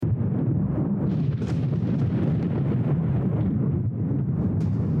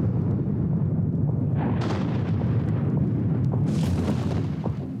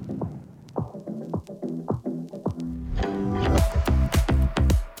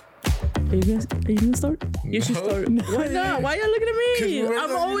Are you gonna start? You should start. Why not? Why are you looking at me?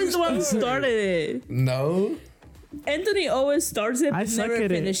 I'm always the one who started it. No. Anthony always starts it, I but suck never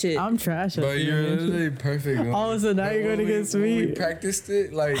at finish it. I'm trash at But it. you're literally perfect. All of a sudden, now you're going against when me. we practiced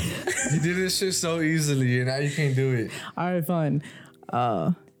it, like, you did this shit so easily, and now you can't do it. All right, fine.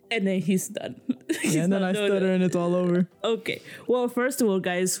 And then he's done. Yeah, and then I stutter and it's all over. Okay. Well, first of all,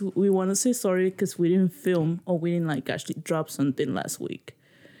 guys, we want to say sorry because we didn't film or we didn't like actually drop something last week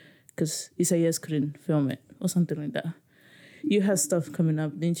because Isaias couldn't film it or something like that. You had stuff coming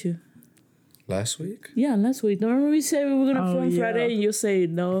up, didn't you? Last week? Yeah, last week. Remember we said we were going to film yeah. Friday and you say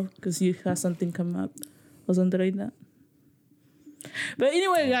no because you had something coming up or something like that. But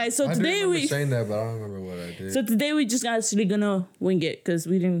anyway, guys, so I today remember saying that, but I don't remember what I did. So today we just actually gonna wing it because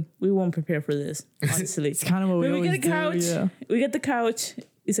we won't prepare for this, honestly. It's kind of what we But always get a couch. do. Yeah. We got the couch.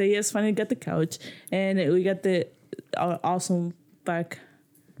 We say yes, finally got the couch, and we got the awesome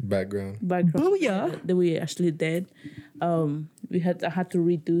background Booyah. that we actually did. I had to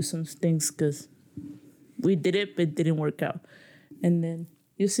redo some things because we did it, but it didn't work out. And then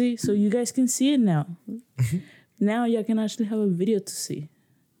you see, so you guys can see it now. Now y'all can actually have a video to see.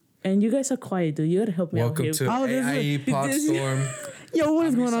 And you guys are quiet, dude. You gotta help me Welcome out here. to Oh, this is- a.i.e. PodStorm. Yo, what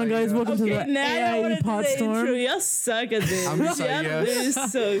is going on, guys? Welcome to the Now I a.i.e. wanted to say intro. PodStorm. Y'all suck at this. I'm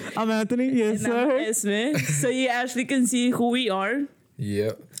Isaias. So, I'm Anthony. Yes, and I'm sir. Esme. So you actually can see who we are.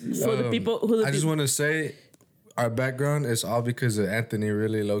 Yep. For the people I just want to say, our background is all because of Anthony,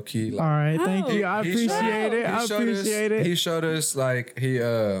 really low key. Like, All right, thank Oh. you. I appreciate it. I appreciate it. He showed us like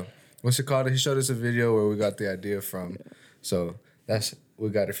what's it called? He showed us a video where we got the idea from. So we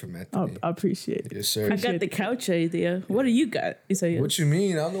got it from I Anthony. appreciate it. Yes, sir. I got the couch idea. What do you got? What you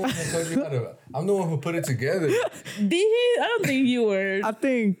mean? I'm the one who told you how to. I'm the one who put it together. Did he? I don't think you were.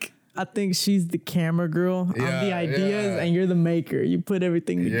 I think she's the camera girl. I'm the Yeah, ideas, yeah. and you're the maker. You put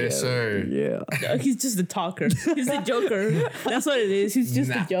everything together. Yes, sir. Yeah. No, he's just the talker. He's the joker. That's what it is. He's just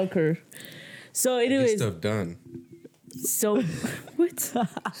the joker. So, Get anyways, stuff done. so what?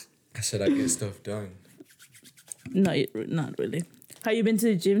 I said I get stuff done. No, not really. How you been to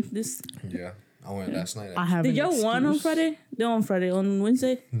the gym? This Yeah, I went last night. I have did an y'all won on excuse. Friday? No, on Friday. On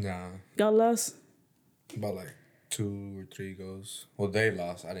Wednesday, Nah, y'all lost. about like 2 or 3 goals. Well, they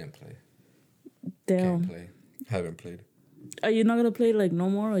lost. I didn't play. Damn. Can't play. Haven't played. Are you not gonna play like no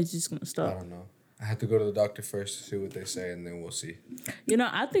more, or you just gonna I stop? don't know. I have to go to the doctor first to see what they say, and then we'll see. You know,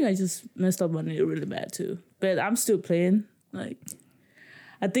 I think I just messed up my knee really bad too. But I'm still playing. Like,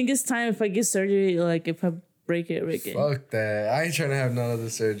 I think it's time if I get surgery. Like, if I break it. Fuck that. I ain't trying to have none of the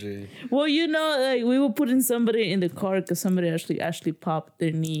surgery. Well, you know, like we were putting somebody in the car because somebody actually popped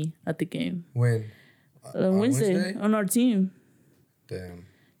their knee at the game. When? On Wednesday on our team. Damn.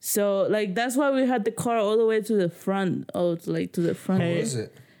 So like that's why we had the car all the way to the front. Oh, to the front. Who is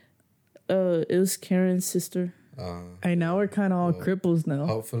it? It was Karen's sister. Hey, now we're kind of all cripples now.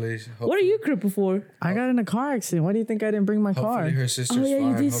 Hopefully. What are you crippled for? I got in a car accident. Why do you think I didn't bring my car? Hopefully her sister's Oh yeah,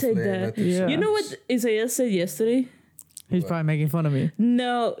 you fine. did say Hopefully ain't that. nothing Yeah. You know what Isaiah said yesterday? He's probably making fun of me.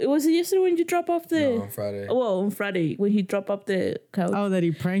 No, it was yesterday when you drop off the. No, on Friday. Well, on Friday when he dropped off the couch. Oh, that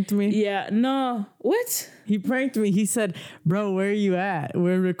he pranked me? Yeah, no. What? He pranked me. He said, "Bro, where are you at?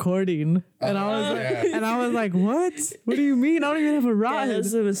 We're recording." And I was like, "What? What do you mean? I don't even have a Yeah, ride."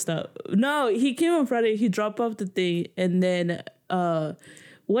 that's some stuff. No, he came on Friday. He dropped off the thing, and then how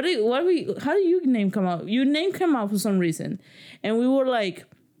did your name come out? Your name came out for some reason, and we were like,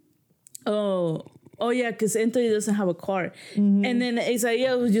 oh yeah, because Anthony doesn't have a car. Mm-hmm. And then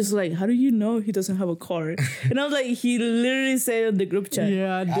Isaiah was just like, how do you know he doesn't have a car? And I was like, he literally said in the group chat.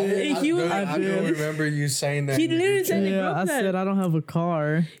 Yeah, I did. I do remember you saying that. He literally said in the Yeah, group I chat. said I don't have a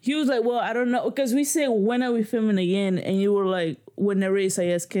car. He was like, well, I don't know. Because we said, when are we filming again? And you were like, whenever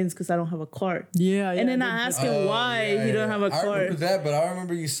Isaias can, because I don't have a car. Yeah, And then I asked him why he don't have a I car. remember that, but I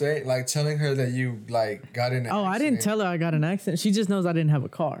remember you saying, like, telling her that you, like, got in an Oh, I didn't accident. tell her I got an accident. She just knows I didn't have a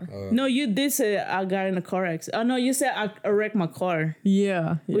car. No, you did say I got in a car accident. Oh, no, you said I wrecked my car,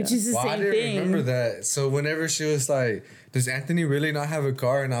 Yeah. which is the Well, I same didn't thing. remember that. So whenever she was like, does Anthony really not have a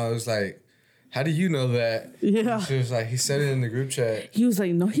car? And I was like, how do you know that? Yeah. And she was like, he said it in the group chat. He was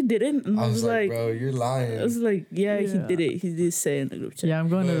like, no, he didn't. And I was like, bro, you're lying. I was like, yeah, he Yeah. did it. He did say it in the group chat. Yeah, I'm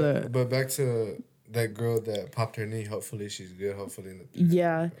going to the. But back to that girl that popped her knee. Hopefully she's good. Hopefully nothing.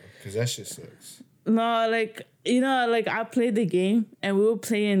 Yeah. Because that shit sucks. No, like, you know, like I played the game and we were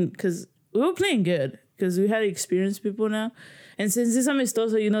playing good because we had experienced people now. And since it's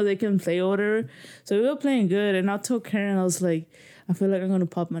amistoso, you know, they can play order. So we were playing good. And I told Karen, I was like, I feel like I'm going to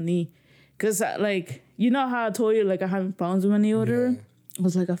pop my knee. Because, like, you know how I told you, like, I having problems with my knee or whatever? Yeah. I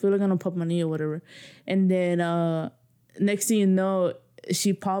was like, I feel like I'm going to pop my knee or whatever. And then next thing you know,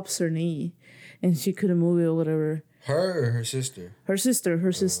 she pops her knee, and she couldn't move it or whatever. Her or her sister? Her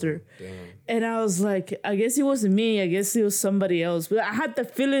sister. Damn. And I was like, I guess it wasn't me. I guess it was somebody else. But I had the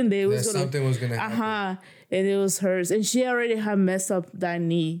feeling that it was something was gonna happen. And it was hers. And she already had messed up that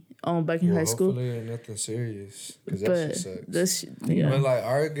knee back in high school. Hopefully ain't nothing serious. Because that shit sucks. Yeah. But like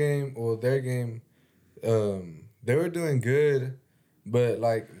our game, their game, they were doing good. But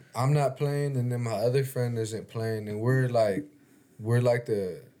like I'm not playing, and then my other friend isn't playing. And we're like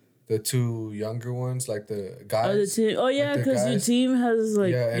the two younger ones, like the guys. Oh yeah, because your team has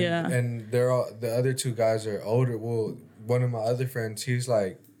like and they're all the other two guys are older. Well, one of my other friends, he's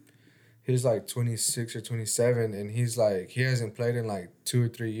like 26 or 27, and he's like he hasn't played in like 2 or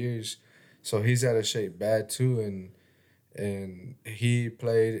 3 years, so he's out of shape bad too. And he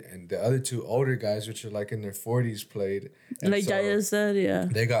played, and the other two older guys, which are like in their 40s, played. And like Jaya said, yeah.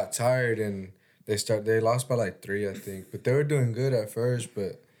 They got tired and they lost by like 3, I think, but they were doing good at first,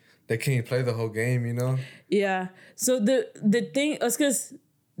 but. They can't play the whole game, you know? Yeah. So the thing is because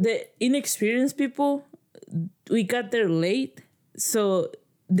the inexperienced people, we got there late. So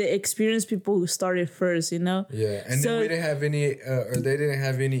the experienced people started first, you know? Yeah. And then we didn't have any, they didn't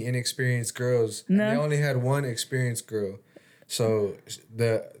have any inexperienced girls. No. And they only had one experienced girl. So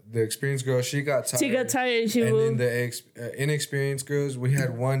the experienced girl, she got tired. And then the inexperienced girls, we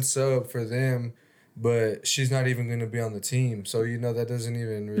had one sub for them. But she's not even going to be on the team. So, you know, that doesn't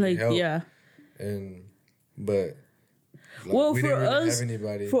even really help. Yeah. But we didn't really have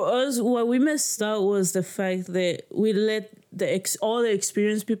anybody. For us, what we messed up was the fact that we let all the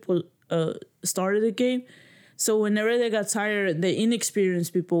experienced people started the game. So whenever they got tired, the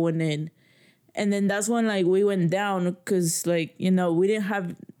inexperienced people went in. And then that's when, like, we went down because, like, you know, we didn't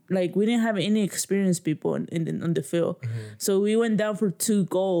have any experienced people on the field. Mm-hmm. So we went down for 2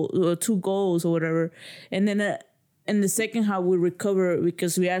 goals or whatever. And then in the second half, we recovered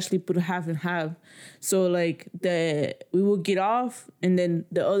because we actually put half and half. So, like, we would get off, and then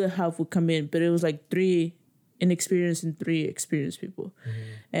the other half would come in. But it was, like, 3 inexperienced and 3 experienced people. Mm-hmm.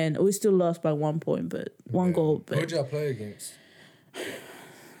 And we still lost by 1 point, but 1 goal. But who'd y'all play against?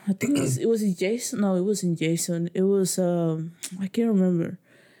 I think it was Jason. No, it wasn't Jason. It was, I can't remember.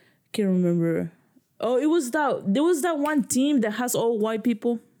 Oh, there was that one team that has all white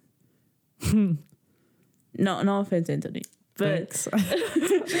people. No offense, Anthony. But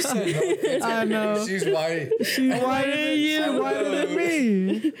I know she's white. She's whiter than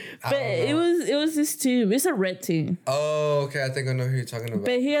me. But it was this team. It's a red team. Oh, okay. I think I know who you're talking about.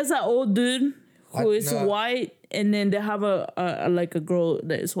 But he has an old dude who is white, and then they have a girl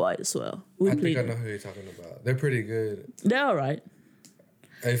that is white as well. I think I know who you're talking about. They're pretty good. They're all right.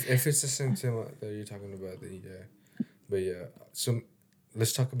 If it's the same team that you're talking about, then yeah. But yeah, so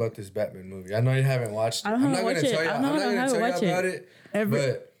let's talk about this Batman movie. I know you haven't watched it. I'm not going to tell you about it.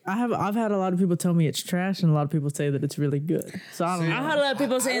 I've had a lot of people tell me it's trash, and a lot of people say that it's really good. So I don't know. I had a lot of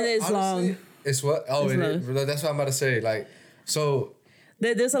people saying that it's long. It's what? Oh, it is. That's what I'm about to say. Like, so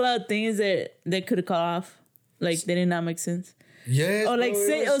there's a lot of things that they could have cut off. Like, they did not make sense. Yeah. Or like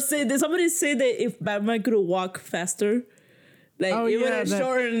did somebody say that if Batman could walk faster? Like, it would have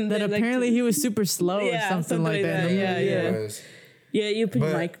shortened. That apparently he was super slow or something like that. Yeah, you put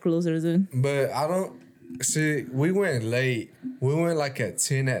your mic closer then. But I don't see. We went late. We went like at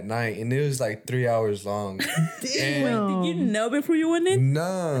 10 at night, and it was like 3 hours long. Damn. Did you know before you went in?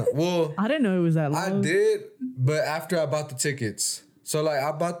 Nah. Well, I didn't know it was that long. I did, but after I bought the tickets. So like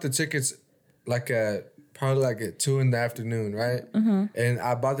I bought the tickets probably at 2 in the afternoon, right? Mm-hmm. And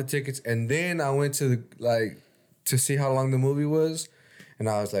I bought the tickets, and then I went to to see how long the movie was, and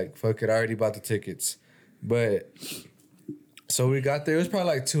I was like, fuck it, I already bought the tickets. But so we got there, it was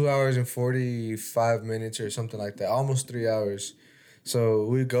probably like 2 hours and 45 minutes or something like that, almost 3 hours. So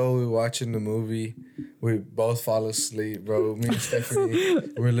we're watching the movie, we both fall asleep, bro. Me and Stephanie,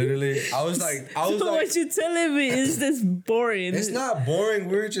 we're literally, I was like what you telling me is this boring? It's not boring,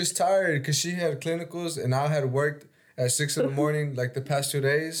 we were just tired because she had clinicals and I had worked at 6 in the morning like the past 2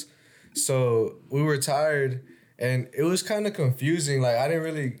 days. So we were tired. And it was kind of confusing. Like, I didn't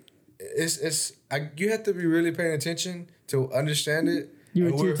really... you have to be really paying attention to understand it. You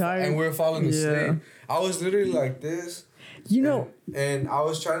were too tired? And we were falling asleep. I was literally like this. You know... And I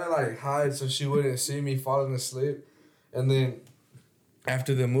was trying to, like, hide so she wouldn't see me falling asleep. And then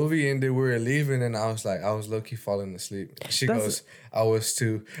after the movie ended, we were leaving, and I was low-key falling asleep. She goes, I was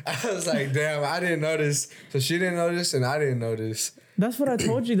too. I was like, damn, I didn't notice. So she didn't notice, and I didn't notice. That's what I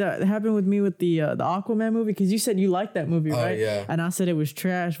told you that happened with me with the Aquaman movie, because you said you liked that movie, right? Yeah. And I said it was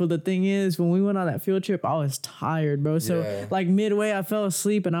trash. Well, the thing is, when we went on that field trip, I was tired, bro. So like midway, I fell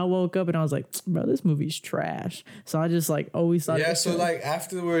asleep and I woke up and I was like, bro, this movie's trash. So I just like always thought. Yeah. So like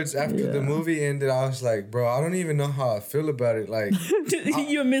afterwards, after the movie ended, I was like, bro, I don't even know how I feel about it. Like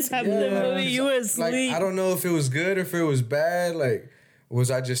you missed half of the movie. You were asleep. Like I don't know if it was good or if it was bad. Like. Was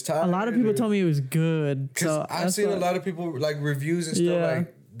I just tired? A lot of people told me it was good. So I've seen a lot of people like reviews and stuff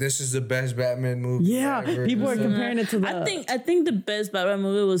like this is the best Batman movie. Yeah, people are comparing it to the. I think the best Batman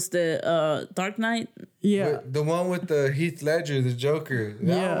movie was the Dark Knight. Yeah, the one with the Heath Ledger, the Joker.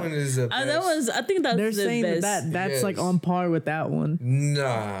 That one is the best. That was. I think that's they're the saying best. that's like on par with that one.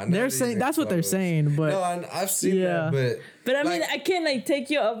 Nah, they're saying that's what they're saying, but no, I've seen that, but I mean, I can't like take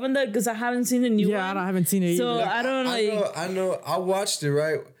you up on that because I haven't seen the new one. Yeah, I haven't seen it. So either. I don't like. I know. I watched it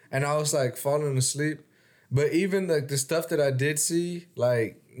right, and I was like falling asleep. But even like the stuff that I did see,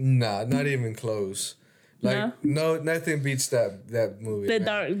 like nah, not even close. Like no, nothing beats that movie.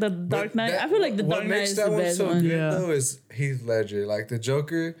 The Dark Knight. I feel like the Dark Knight is the best one. What makes that one so good though is Heath Ledger. Like the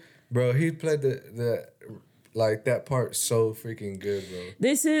Joker, bro. He played the like that part so freaking good, bro.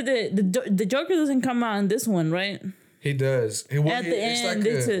 They said that the Joker doesn't come out in this one, right? He does. At the end,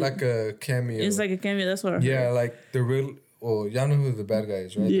 it's like a cameo. It's like a cameo. That's what I heard. Yeah, like the real. Well, y'all know who the bad guy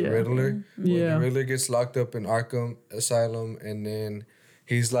is, right? Yeah. The Riddler. Yeah. The Riddler gets locked up in Arkham Asylum, and then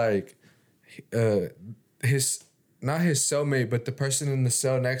he's like, not his cellmate, but the person in the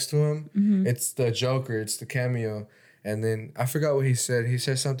cell next to him. Mm-hmm. It's the Joker. It's the cameo. And then I forgot what he said. He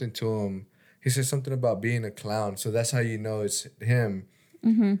said something to him. He said something about being a clown. So that's how you know it's him.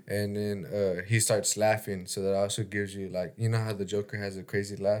 Mm-hmm. And then he starts laughing. So that also gives you like, you know how the Joker has a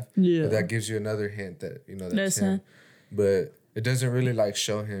crazy laugh? Yeah. But that gives you another hint that, you know, that's him. But it doesn't really like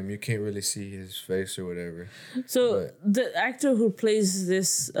show him. You can't really see his face or whatever. So the actor who plays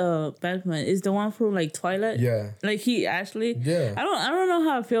this Batman is the one from like Twilight. Yeah. Like he actually. Yeah. I don't know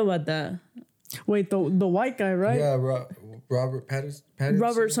how I feel about that. Wait, the white guy, right? Yeah, Robert Pattinson.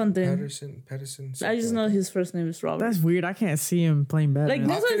 Robert something. Pattinson. I just know his first name is Robert. That's weird. I can't see him playing Batman. Like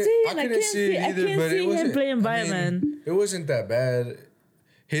that's what I'm saying. I can't see him playing Batman. mean, it wasn't that bad.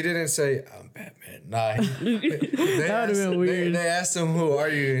 He didn't say, I'm Batman. Nah. That would have been weird. They asked him, who are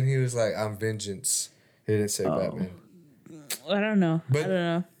you? And he was like, I'm Vengeance. He didn't say Batman. I don't know. I don't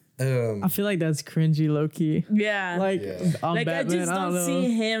know. I feel like that's cringy, low key. Yeah. Like Batman, I just don't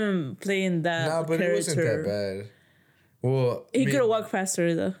see him playing that but character. it wasn't that bad. Well, he could have walked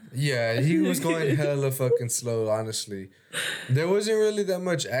faster though. Yeah, he was going hella fucking slow, honestly. There wasn't really that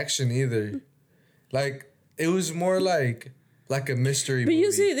much action either. Like, it was more like a mystery movie. But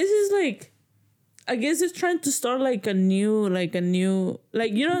you see, this is like, I guess it's trying to start like a new, like you know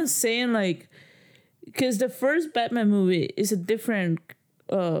what I'm saying? Like, because the first Batman movie is a different,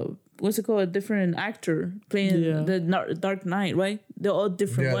 what's it called? A different actor playing the Dark Knight, right? They're all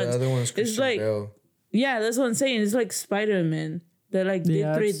different ones. The other one's Christian Bale. Yeah, that's what I'm saying. It's like Spider-Man. They're like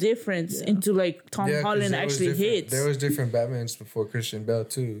did three difference into like Tom Holland actually hits. There was different Batmans before Christian Bale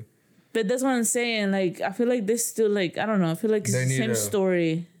too. But that's what I'm saying. Like, I feel like this still like, I don't know. I feel like it's the same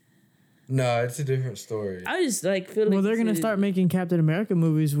story. No, it's a different story. I just like feel like. Well, they're gonna start making Captain America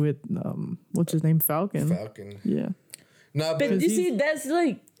movies with what's his name, Falcon. Yeah. No, but you see,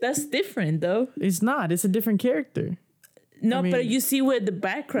 that's different though. It's not. It's a different character. No, but you see where the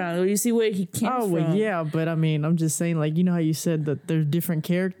background, or you see where he came from. Oh, well, yeah, but I mean, I'm just saying, like, you know how you said that there's different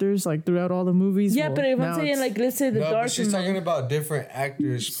characters, like, throughout all the movies? Yeah, but if I'm saying, like, let's say the Dark she's talking about different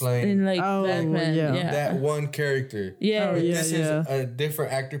actors playing in, like, Batman. Yeah. That one character. Yeah. This is a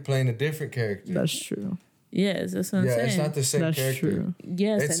different actor playing a different character. That's true. Yes, that's what I'm saying. Yeah, it's not the same character. True.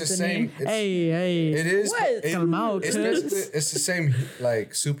 Yes, it's the same. Hey. It is. What? It's the same,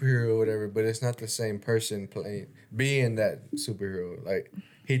 like, superhero or whatever, but it's not the same person being that superhero. Like,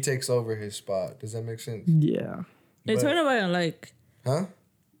 he takes over his spot. Does that make sense? Yeah. You're talking about, like... Huh?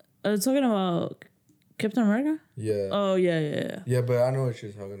 Are you talking about Captain America? Yeah. Oh, yeah. Yeah, but I know what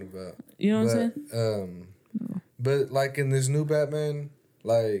you're talking about. You know what I'm saying? But, like, in this new Batman,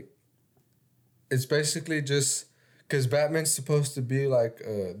 like... It's basically just because Batman's supposed to be like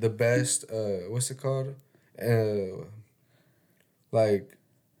the best. What's it called? Like,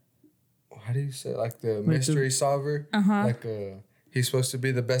 how do you say? Like the mystery solver. Like he's supposed to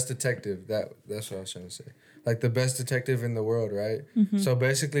be the best detective. That's what I was trying to say. Like the best detective in the world, right? Mm-hmm. So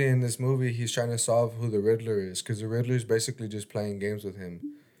basically, in this movie, he's trying to solve who the Riddler is, because the Riddler is basically just playing games with him.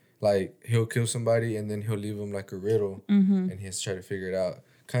 Like he'll kill somebody and then he'll leave him like a riddle, and he has to try to figure it out.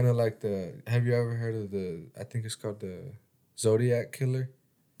 Kind of like have you ever heard of I think it's called the Zodiac killer.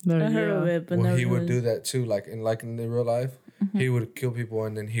 No, I heard of yeah. it, but Well, never he would really- do that too, like in the real life. Mm-hmm. He would kill people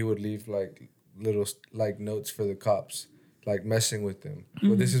and then he would leave like little like notes for the cops, like messing with them.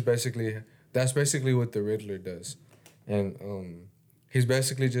 Well, this is that's basically what the Riddler does, and he's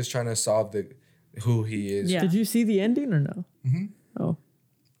basically just trying to solve who he is. Yeah. Did you see the ending or no? Mm-hmm. Oh.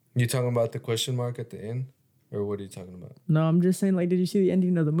 You talking about the question mark at the end, or what are you talking about? No, I'm just saying, like, did you see the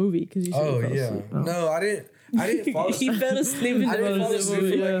ending of the movie? Because you said Oh you fell yeah, asleep. Oh. no, I didn't fall He asleep. fell asleep in I the didn't middle fall of the asleep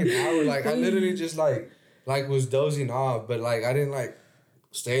movie. for like an hour. Like I literally just like was dozing off, but like I didn't like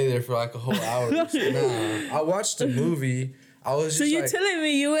stay there for like a whole hour. Nah, I watched the movie. I was just So you're like, telling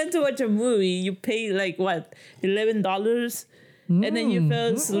me you went to watch a movie, you paid like what, $11, and then you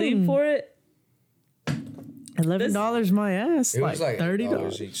fell asleep for it? $11 my ass. it like was like $30.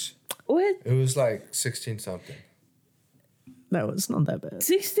 $30 each. What? It was like 16 something. That was not that bad.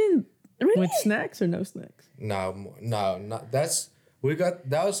 16? Really? With snacks or no snacks? No, not that's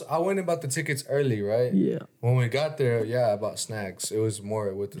I went and bought the tickets early, right? Yeah. When we got there, yeah, I bought snacks. It was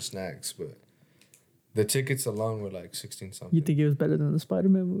more with the snacks, but the tickets alone were like 16 something. You think it was better than the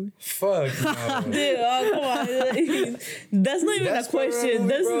Spider-Man movie? Fuck no. Dude, oh, come on. That's not even That's a question. Movie,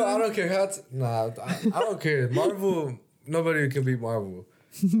 That's bro. I don't care how. I don't care. Marvel. Nobody can beat Marvel.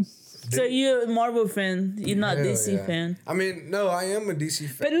 so you're a Marvel fan. You're not Hell DC yeah. fan. I mean, no, I am a DC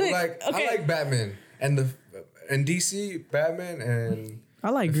fan. But look, like okay. I like Batman and DC Batman and I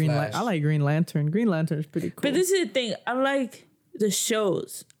like The Green. Flash. I like Green Lantern. Green Lantern is pretty cool. But this is the thing. I like the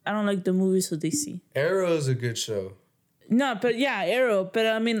shows. I don't like the movies of DC. Arrow is a good show. No, but yeah, Arrow. But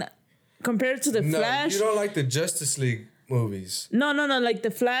I mean, compared to the No, Flash. you don't like the Justice League movies. No, like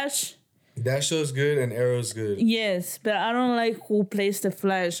the Flash. That show's good and Arrow's good. Yes, but I don't like who plays the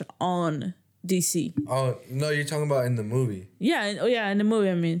Flash on DC. Oh no, you're talking about in the movie. Yeah, in the movie.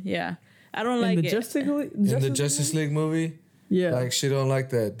 I mean, yeah, I don't like in the it. Justice League. In the Justice League movie, Yeah. like she don't like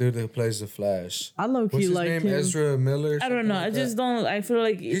that dude that plays the Flash. I low What's key his like name? him. Ezra Miller. I don't know. I just don't. I feel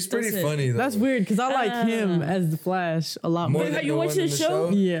like He's pretty funny though. That's weird because I like him as the Flash a lot More more. Wait, than have you the watched one in the show?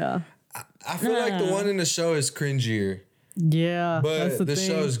 Yeah. I feel like the one in the show is cringier, Yeah. that's but the thing.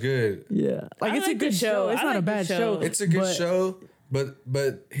 show's good. Yeah. Like I it's a like the good show. show. It's I not a like the bad show. show. It's a good but show, but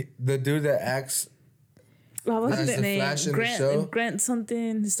the dude that acts What's As his the name? Flash in the Grant. show? Grant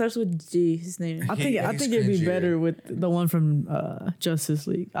something. It starts with G. His name. I He's think it'd be cringier. better with the one from Justice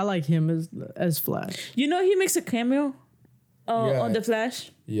League. I like him as Flash. You know he makes a cameo Yeah. on the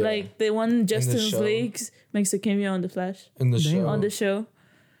Flash. Yeah. Like the one Justice show. League makes a cameo on the Flash in the Damn. show. on the show.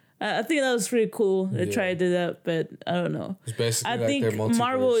 I think that was pretty cool. They Yeah. tried to do that, but I don't know. It's basically I like think their multiverse.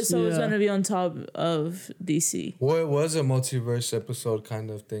 Marvel is always Yeah. going to be on top of DC. Well, it was a multiverse episode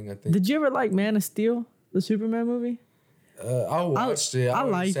kind of thing, I think. Did you ever like Man of Steel, the Superman movie? I watched it. I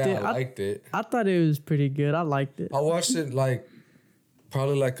wouldn't liked say it. I liked it. I thought it was pretty good. I liked it. I watched it like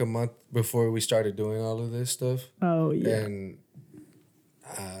probably like a month before we started doing all of this stuff. Oh yeah. And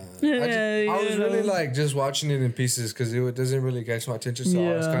I was really like just watching it in pieces because it doesn't really catch my attention. So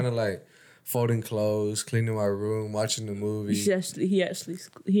I was Yeah. kind of like folding clothes, cleaning my room, watching the movie. He actually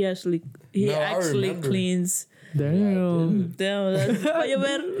No, I remember. cleans. Damn. Damn, that's va a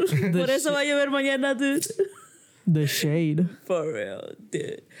llover. Por eso va a llover mañana, dude. The shade. For real,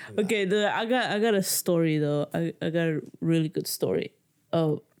 dude. Okay, dude, I got a story though. I got a really good story.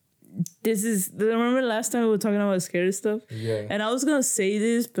 Oh, remember last time we were talking about scary stuff? Yeah. And I was gonna say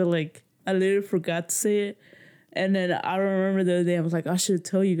this, but like I literally forgot to say it. And then I remember the other day I was like, I should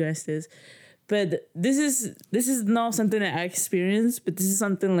tell you guys this. But this is not something that I experienced, but this is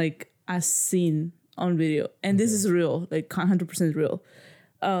something like I've seen on video. And this is real, like 100% real.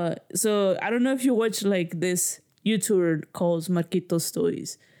 So I don't know if you watch like this YouTuber called Markitos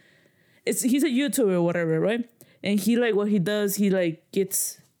stories. He's a YouTuber or whatever, right? And he like what he does, he like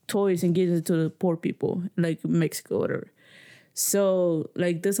gets toys and gives it to the poor people, like Mexico, whatever. So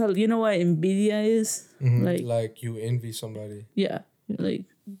like this, you know what Nvidia is? Like you envy somebody. Yeah, like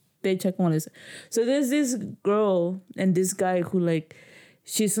they check on this. So there's this girl and this guy who like,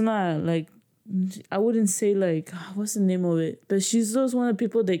 she's not like, I wouldn't say like, what's the name of it? But she's just one of the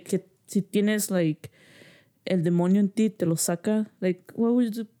people that si tienes like el demonio en ti, te lo saca. Like, what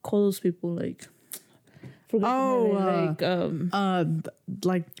would you call those people? Like, forget the name.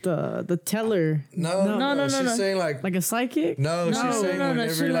 like the teller. No. She's no. saying like Like a psychic? no, she's saying no,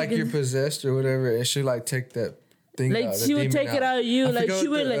 whenever she like like you're possessed or whatever, and she like take that thing like out. she would take it out of you. I Like forgot she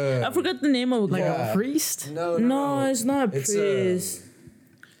would the, I forgot the name of it. Like called. a priest? No, it's not a priest.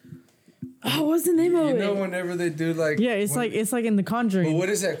 What's the name of You it? know, whenever they do like Yeah, it's like in The Conjuring. Well, what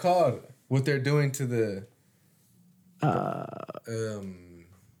is that called? What they're doing to the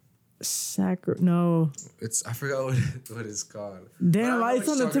No. I forgot what it's called. Damn, it's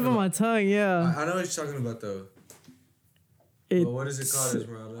on the tip of my tongue. Yeah. I know what you're talking about though. But what is it called,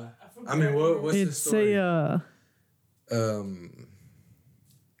 Esmeralda? I mean, what's the story?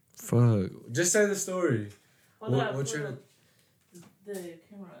 Fuck. Just say the story. What's your... The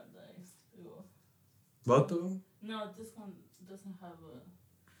camera dies. Both of them? No, this one doesn't have a...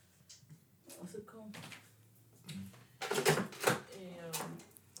 What's it called?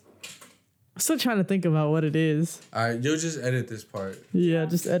 I'm still trying to think about what it is. Alright, you'll just edit this part. Yeah,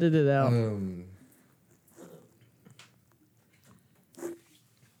 just edit it out.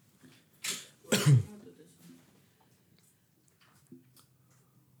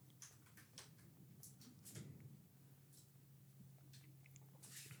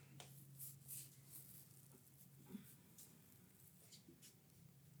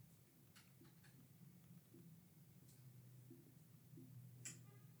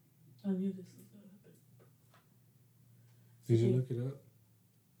 I knew this was gonna happen. Did you look it up?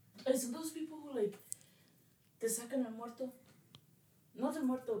 It's those people who like te sacan el muerto. Not el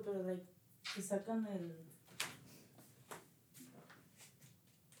muerto, pero like te sacan el.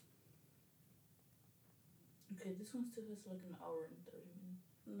 Okay, this one still has like an hour and 30 minutes.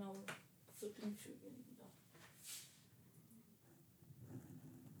 An hour. Something should be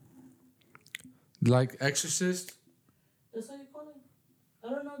done. Like Exorcist? That's how you call it? I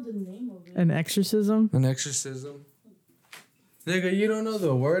don't know the name of it. An exorcism? An exorcism? Nigga, you don't know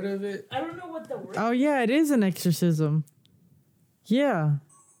the word of it? I don't know what the word. Oh yeah, it is an exorcism. Yeah,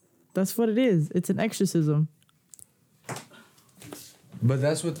 that's what it is. It's an exorcism. But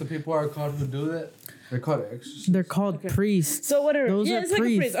that's what the people are called who do that? They're called exorcists. They're called priests. So whatever. Those yeah, are it's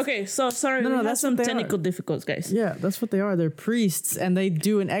priests. like a priest. Okay, so sorry. No, we that's have some what they technical are. difficulties, guys. Yeah, that's what they are. They're priests, and they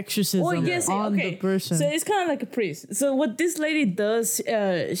do an exorcism on the person. So it's kind of like a priest. So what this lady does,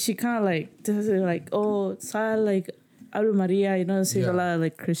 she kind of like does it like, oh, sal, like Ave Maria, you know, say a lot of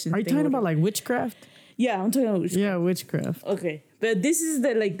like Christian. Are you talking about like witchcraft? Yeah, I'm talking about witchcraft. Yeah, witchcraft. Okay, but this is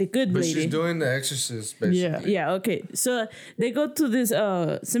the like the good But lady. she's doing the exorcist, basically. Yeah. Yeah. Okay. So they go to this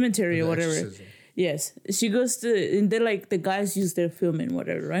cemetery or whatever. Exorcism. Yes, she goes to, and they're like the guys use their filming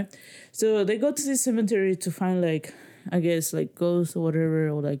whatever, right? So they go to this cemetery to find like, I guess like ghosts or whatever,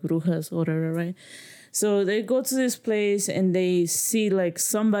 or like brujas or whatever, right? So they go to this place and they see like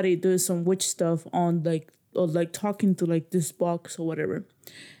somebody doing some witch stuff on like, or like talking to like this box or whatever,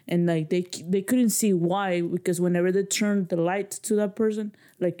 and like they couldn't see why, because whenever they turn the light to that person,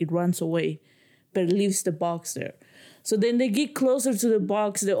 like it runs away, but it leaves the box there. So then they get closer to the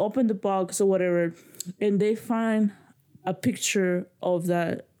box, they open the box or whatever, and they find a picture of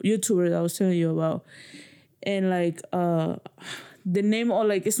that YouTuber that I was telling you about. And like the name, or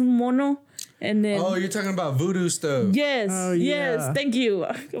like it's un mono. And then, oh, you're talking about voodoo stuff. yes, Oh, yes, yeah. thank you.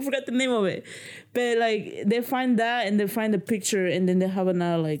 I forgot the name of it. But like they find that and they find the picture, and then they have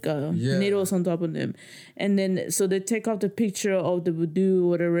another like needles on top of them. And then so they take off the picture of the voodoo or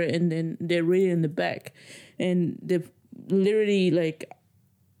whatever, and then they read it in the back. And they literally like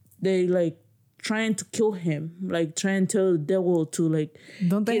trying to kill him, like trying to tell the devil to like.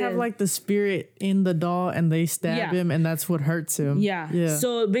 Don't they have like the spirit in the doll and they stab him and that's what hurts him? Yeah. Yeah.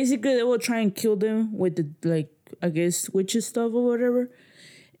 So basically, they will try and kill them with the like, I guess, witches stuff or whatever.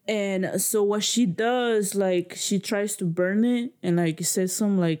 And so what she does, like, she tries to burn it and like says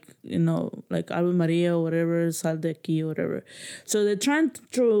some like, you know, like Ave Maria or whatever, sal de aquí or whatever. So they're trying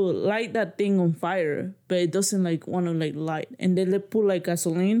to light that thing on fire, but it doesn't like want to like light. And then they put like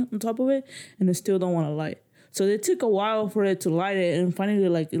gasoline on top of it and they still don't want to light. So they took a while for it to light it, and finally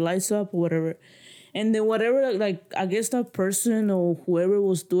like it lights up or whatever. And then whatever, like, I guess that person or whoever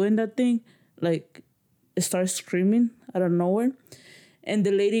was doing that thing, like, starts screaming out of nowhere. And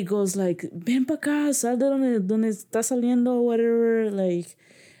the lady goes like, ven pa acá, sal de donde está saliendo, whatever, like,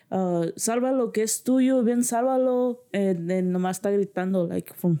 salva lo que es tuyo, ven, sálvalo. And then nomás está gritando,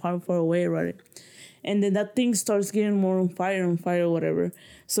 like, from far away, right? And then that thing starts getting more on fire, whatever.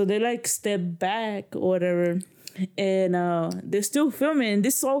 So they, like, step back or whatever. And they're still filming.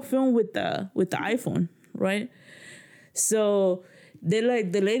 This is all filmed with the iPhone, right? So they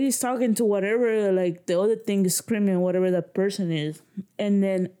like, the lady's talking to whatever, like the other thing is screaming, whatever that person is. And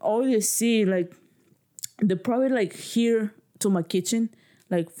then all you see, like, they probably like here to my kitchen,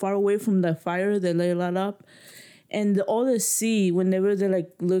 like far away from the fire, they lay a lot up. And all they see whenever they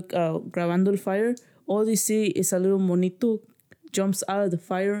like look grabando el fire, all they see is a little monito jumps out of the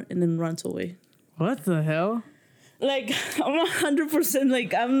fire and then runs away. What the hell? Like, I'm 100%,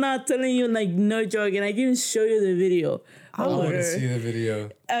 like, I'm not telling you, like, no joke, and I can even show you the video. I want to see the video.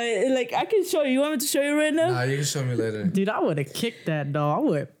 Like, I can show you. You want me to show you right now? Nah, you can show me later. Dude, I would have kicked that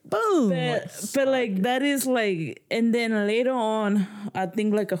dog. boom. But like that is like, and then later on, I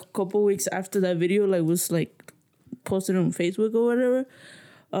think like a couple weeks after that video like was like posted on Facebook or whatever.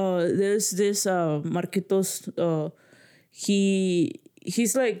 There's this Markitos.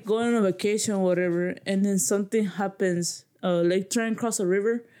 He's like going on a vacation or whatever, and then something happens. Like trying to cross a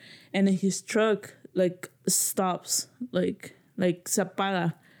river, and then his truck like stops, like se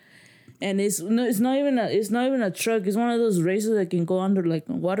apaga. And it's not even a truck. It's one of those races that can go under like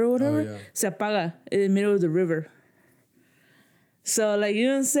water or whatever. Oh, yeah. Se apaga in the middle of the river. So like, you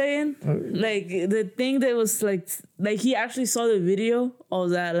know what I'm saying? Like the thing that was like he actually saw the video of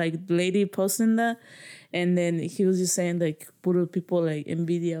that like lady posting that, and then he was just saying like puro people like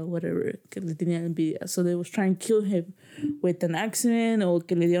envidia or whatever, que le tenía envidia. So they was trying to kill him with an accident or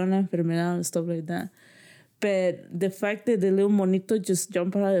que le dio una enfermedad and stuff like that. But the fact that the little monito just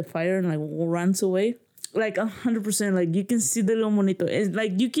jumped out of the fire and like runs away, like 100%, like you can see the little monito. It's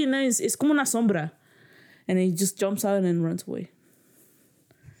like you can, it's como una sombra, and he just jumps out and runs away.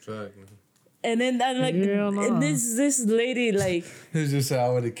 Fuck, man. And then that like, and this lady like, It's just how I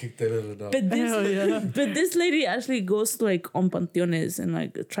would have kicked that little dog. but this lady actually goes to like on panteones and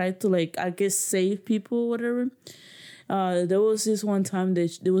like try to like, I guess, save people or whatever. There was this one time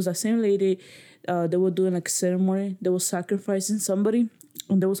that there was that same lady. They were doing like a ceremony. They were sacrificing somebody,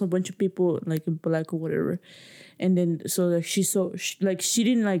 and there was a bunch of people like in black or whatever. And then so like she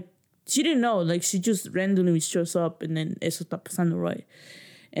didn't know, like she just randomly shows up, and then eso está pasando, right?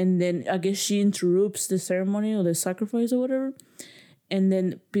 And then I guess she interrupts the ceremony or the sacrifice or whatever. And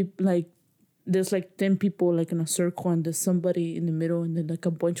then people like there's like 10 people like in a circle, and there's somebody in the middle, and then like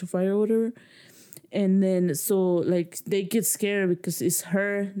a bunch of fire or whatever. And then so like they get scared because it's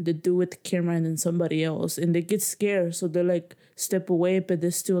her, the dude with the camera, and then somebody else, and they get scared, so they like step away, but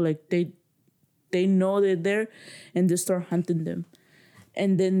they're still like they know they're there, and they start hunting them.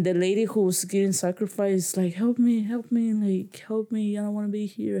 And then the lady who was getting sacrificed like, help me, like help me, I don't want to be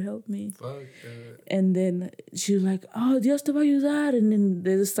here, help me. Fuck that. And then she was like, oh, Dios te va a ayudar, and then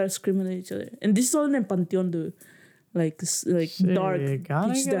they just start screaming at each other. And this is all in a panteón, dude. Like Shit, dark.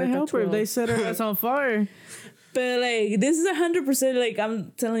 God ain't gonna help her if they set her ass on fire. But like this is 100%, like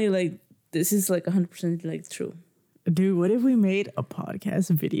I'm telling you, like this is like 100% like true. Dude, what if we made a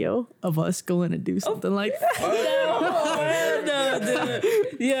podcast video of us going to do something like that? No,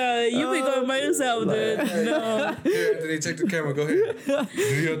 dude. Yeah, you be going by yourself, dude. No. Here, Anthony, take the camera. Go ahead.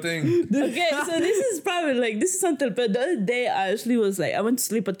 Do your thing. Okay, so this is probably like, this is something, but the other day I actually was like, I went to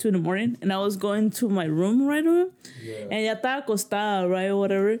sleep at 2 a.m. and I was going to my room right away. Yeah. And ya estaba acostada, right, or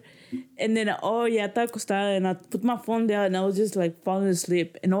whatever. And then, ya estaba acostada, and I put my phone down, and I was just like falling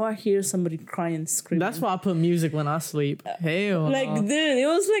asleep, and I hear somebody crying, screaming. That's why I put music when I sleep. Hell like, no. dude, it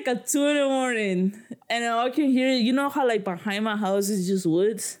was like at 2 a.m. and I can hear it. You know how like behind my house is just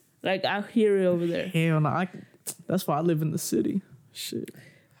woods? Like I hear it over there. Hell no. That's why I live in the city. Shit.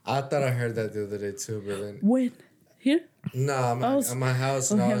 I thought I heard that the other day too, but then. When? Here? No, I'm at my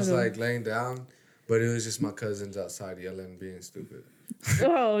house, and I was no. like laying down, but it was just my cousins outside yelling, being stupid.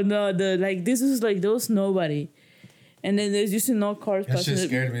 Oh no, like this is like there was nobody. And then there's just no cars That passing. shit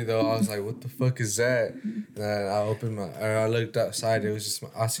scared me though. I was like, what the fuck is that? And I looked outside, it was just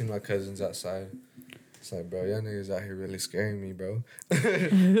I seen my cousins outside. It's like, bro, y'all niggas out here really scaring me, bro.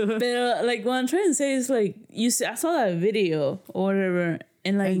 But like what I'm trying to say is like I saw that video or whatever,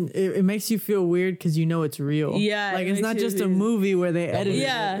 and like it makes you feel weird because you know it's real. Yeah, like it's not just a movie where they edit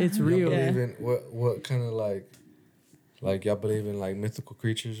it. It's real. Y'all believe in what kind of like y'all believe in like mythical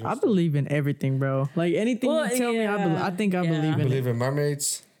creatures? I believe in everything, bro. Like anything you tell me, I think I believe in. You believe in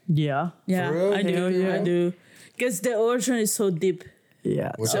mermaids? Yeah. Yeah, for real? I do. Yeah. I do. Because the ocean is so deep.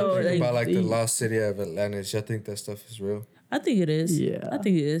 Yeah. What So, you think like, about like the lost city of Atlantis? Y'all think that stuff is real? I think it is. Yeah. I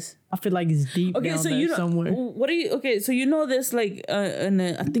think it is. I feel like it's deep down so there you know somewhere. what do you? Okay, so you know there's like,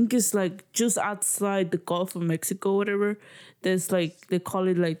 I think it's like just outside the Gulf of Mexico, whatever. There's like they call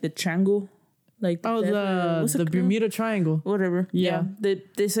it like the triangle, like what's it the called? Bermuda Triangle. Whatever. Yeah.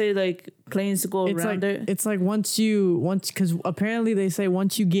 They say like planes go It's around like there. it's like because apparently they say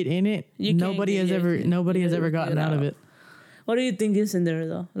once you get in it, nobody has ever gotten out of it. What do you think is in there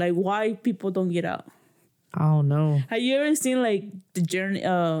though? Like why people don't get out? I don't know. Have you ever seen like the journey?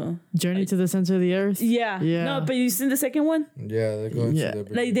 Journey to the Center of the Earth. Yeah. Yeah. No, but you seen the second one? Yeah, they're going to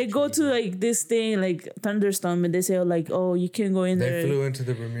the Like they go to like this thing like thunderstorm, and they say like, oh, you can't go in there. They flew into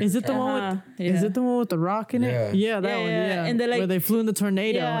the Bermuda. Is it the one with? Is it the one with the rock in it? Yeah, that one. Yeah, and they're like, where they flew in the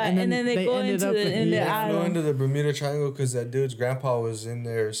tornado, and then they go into up the They flew into the Bermuda Triangle because that dude's grandpa was in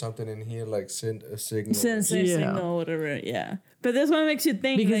there or something, and he had like sent a signal. signal or whatever. Yeah, But that's what makes you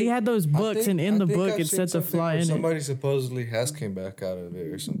think. Because like, he had those books, and in the book it said to fly in it. Somebody supposedly has came back out of it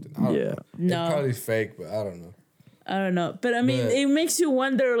or something. I don't know. No. It's probably fake, but I don't know. I don't know. But I mean, it makes you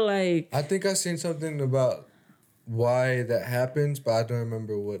wonder, like... I think I seen something about why that happens, but I don't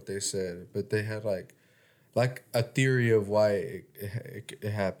remember what they said. But they had like a theory of why it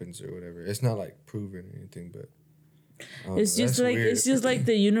happens or whatever. It's not like proven or anything, but it's just like weird. It's just like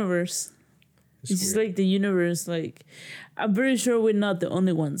the universe. It's just like the universe. Like, I'm pretty sure we're not the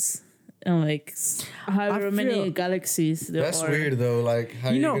only ones. And like however many galaxies there that's are. That's weird though. Like how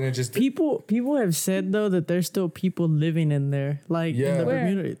you gonna just people have said though that there's still people living in there. Like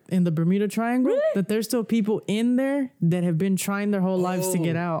in the Bermuda Triangle. Really? That there's still people in there that have been trying their whole lives to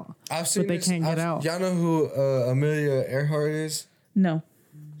get out. I've seen but they can't get out. Y'all know who Amelia Earhart is? No.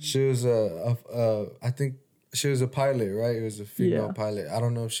 She was I think she was a pilot, right? It was a female pilot. I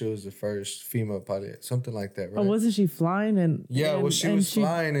don't know if she was the first female pilot, something like that, right? Oh, wasn't she flying? She was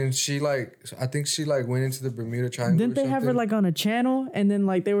flying, and she I think she went into the Bermuda Triangle. Didn't they have her like on a channel, and then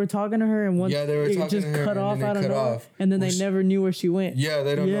like they were talking to her, and once they were talking just to her, cut off out of nowhere, and then they never knew where she went. Yeah,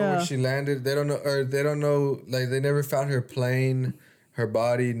 they don't know where she landed. They don't know. Like they never found her plane, her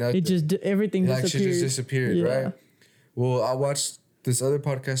body, nothing. It just everything like disappeared. She just disappeared, right? Well, I watched this other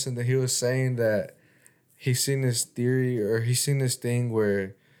podcast, and he was saying that he's seen this theory or he's seen this thing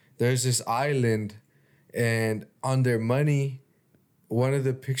where there's this island, and on their money, one of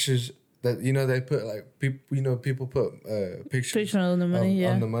the pictures that they put like people put pictures on the money,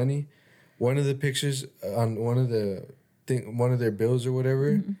 on the money. One of the pictures on one of their bills or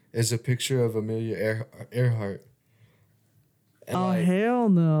whatever is a picture of Amelia Earhart. And hell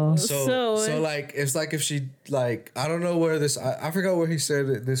no! So like it's like if she like I don't know where this I forgot where he said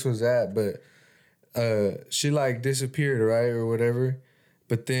that this was at, but she like disappeared, right, or whatever,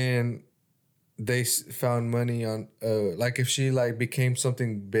 but then they found money on like if she like became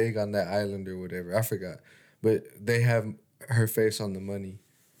something big on that island or whatever, I forgot, but they have her face on the money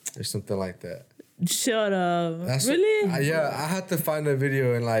or something like that. Shut up! Really? I had to find a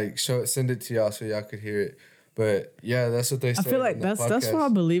video and like send it to y'all so y'all could hear it. But yeah, that's what they say. I feel like that's why I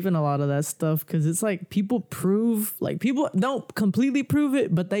believe in a lot of that stuff, because it's like people don't completely prove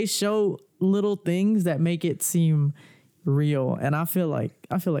it, but they show little things that make it seem real, and I feel like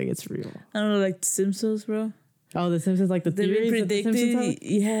it's real. I don't know, like The Simpsons, bro. Oh, The Simpsons, like the theories that The Simpsons have?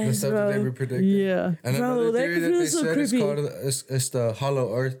 Yes, the stuff bro. that they predicted. Yeah. And another theory that they so said is creepy. called it's the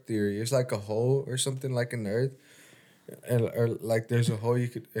hollow earth theory. It's like a hole or something like in the earth, and or like there's a hole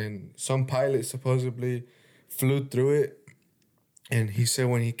and some pilot supposedly flew through it, and he said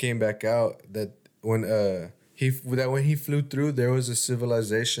when he came back out that when he flew through there was a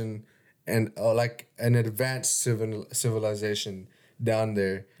civilization and like an advanced civilization down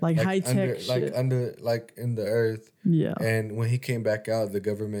there, like high tech under like in the earth. Yeah. And when he came back out, the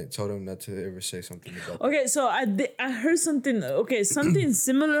government told him not to ever say something about that. Okay, so I heard something. Okay, something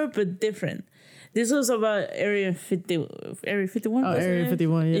similar but different. This was about Area 51. Oh, Area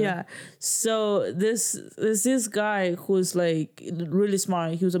 51, yeah. Yeah. So there's this guy who's like really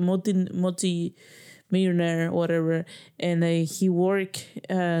smart. He was a multi-millionaire or whatever, and he worked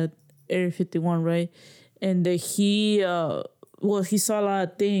at Area 51, right? And he saw a lot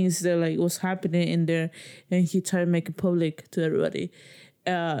of things that like was happening in there, and he tried to make it public to everybody.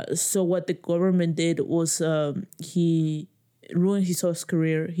 So what the government did was he ruined his whole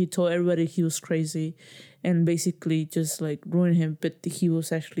career. He told everybody he was crazy and basically just like ruined him, but he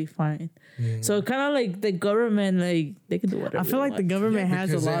was actually fine. So kind of like the government, like they can do whatever. I feel like the government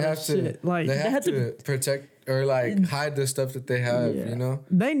has a lot of shit. Like they have to protect or like hide the stuff that they have, you know?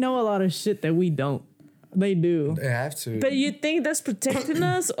 They know a lot of shit that we don't. They do. They have to. But you think that's protecting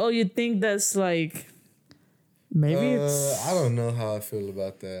us, or you think that's like... Maybe it's... I don't know how I feel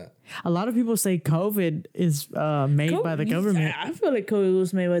about that. A lot of people say COVID is made by the government. I feel like COVID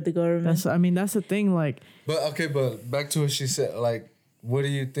was made by the government. That's the thing. Like, but back to what she said. Like, what do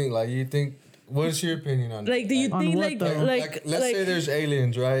you think? Like, what is your opinion on? Like, do you think like let's say there's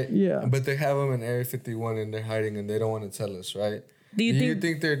aliens, right? Yeah. But they have them in Area 51 and they're hiding and they don't want to tell us, right? Do you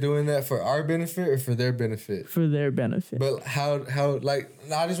think they're doing that for our benefit or for their benefit? For their benefit. But how like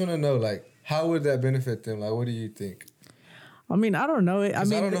I just want to know, like, how would that benefit them? Like, what do you think? I mean, I don't know. I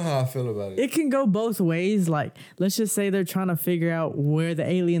don't know how I feel about it. It can go both ways. Like, let's just say they're trying to figure out where the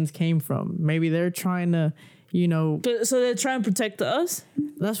aliens came from. Maybe they're trying to, So they're trying to protect us?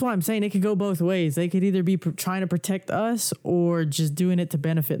 That's why I'm saying it could go both ways. They could either be trying to protect us or just doing it to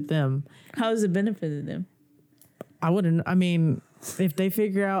benefit them. How is it benefiting them? If they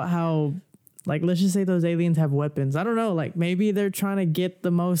figure out how... Like, let's just say those aliens have weapons. I don't know. Like, maybe they're trying to get the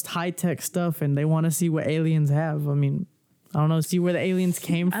most high-tech stuff and they want to see what aliens have. I mean, I don't know, see where the aliens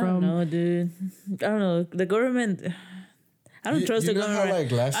came I from. don't know, dude. I don't know. The government. I don't trust the government. How,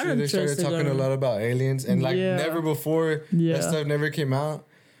 like, last year they started talking a lot about aliens, and like never before that stuff never came out.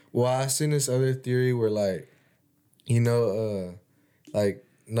 Well, I seen this other theory where, like, like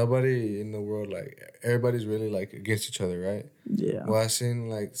nobody in the world, like everybody's really like against each other, right? Yeah. Well, I seen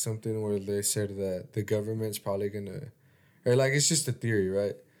like something where they said that the government's probably gonna, or like it's just a theory,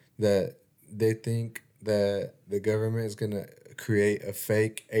 right? That they think that the government is gonna create a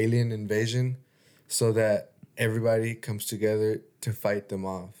fake alien invasion, so that everybody comes together to fight them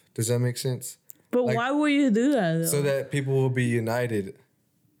off. Does that make sense? But like, why would you do that, though? So that people will be united.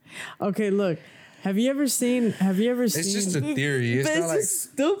 Okay, look. Have you ever seen? It's just a theory. It's not like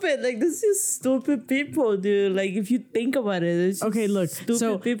stupid. Like, this is stupid people, dude. Like, if you think about it, it's just okay. Look,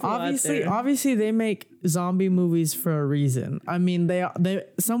 stupid people obviously they make zombie movies for a reason. I mean,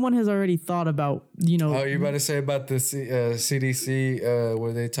 someone has already thought about, you know. Oh, you're about to say about the CDC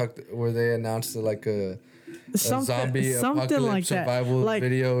where they announced like a zombie apocalypse like survival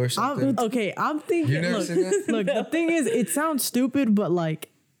video or something. I'm thinking. You never seen that? Look, the thing is, it sounds stupid, but like,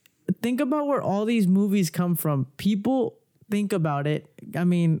 think about where all these movies come from. People think about it. I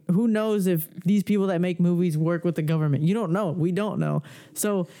mean, who knows if these people that make movies work with the government? You don't know. We don't know.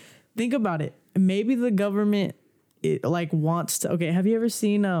 So think about it. Maybe the government wants to. Okay, have you ever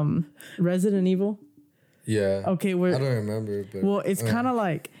seen Resident Evil? Yeah. Okay, I don't remember. But, well, it's kind of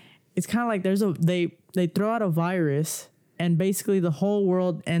like they throw out a virus. And basically the whole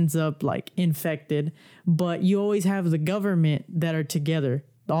world ends up like infected, but you always have the government that are together.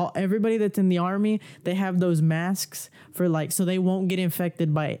 Everybody that's in the army, they have those masks for like, so they won't get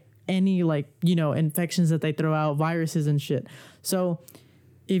infected by any like, you know, infections that they throw out, viruses and shit. So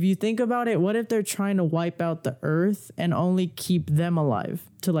if you think about it, what if they're trying to wipe out the earth and only keep them alive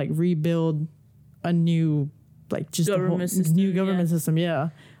to like rebuild a new, like just new government system?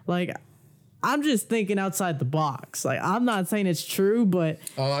 Yeah. Like, I'm just thinking outside the box. Like, I'm not saying it's true, but.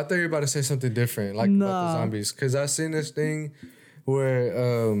 Oh, I thought you were about to say something different, like about the zombies. Because I seen this thing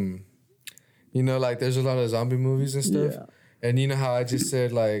where, you know, like there's a lot of zombie movies and stuff. Yeah. And you know how I just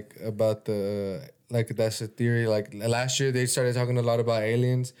said, like, about the, like, that's a theory. Like, last year they started talking a lot about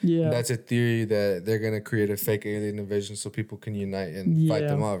aliens. Yeah. That's a theory that they're going to create a fake alien invasion so people can unite and fight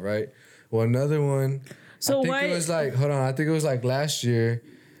them off, right? Well, another one, I think it was like last year,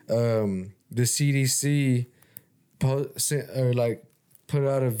 the CDC put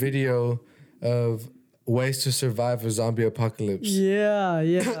out a video of ways to survive a zombie apocalypse. Yeah.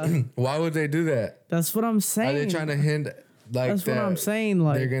 Why would they do that? That's what I'm saying. Are they trying to hint like that's what I'm saying?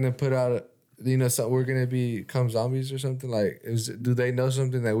 Like, they're gonna put out, we're gonna become zombies or something? Like, do they know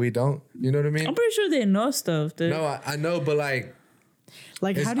something that we don't? You know what I mean? I'm pretty sure they know stuff, dude. No, I know, but like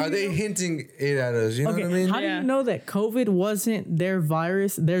how are they hinting it at us? You know what I mean? How do you know that COVID wasn't their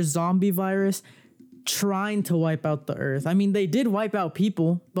virus, their zombie virus, trying to wipe out the earth? I mean, they did wipe out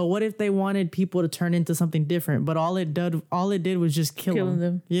people, but what if they wanted people to turn into something different? But all it did was just kill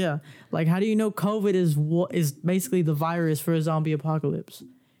them. Yeah. Like, how do you know COVID is basically the virus for a zombie apocalypse?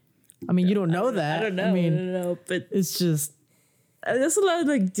 I mean, you don't know that. I don't know, but it's just there's a lot of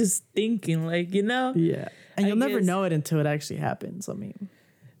like just thinking, like, you know. Yeah. And you'll never know it until it actually happens. I mean,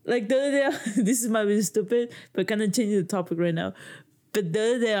 like the other day, this might be stupid, but kind of changing the topic right now. But the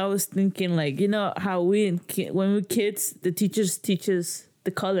other day I was thinking, like, you know how when we're kids, the teachers teach us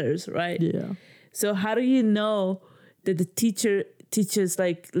the colors, right? Yeah. So how do you know that the teacher teaches,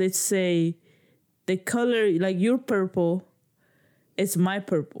 like, let's say the color, like your purple, it's my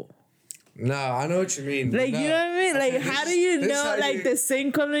purple. No, I know what you mean. Like, you know what I mean? Like, how do you know, like, the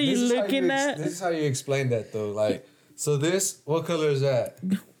same color you're looking at? This is how you explain that, though. Like, so what color is that?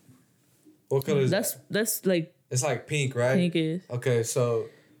 What color is that? That's like... It's like pink, right? Pink is. Okay, so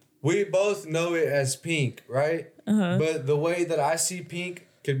we both know it as pink, right? Uh-huh. But the way that I see pink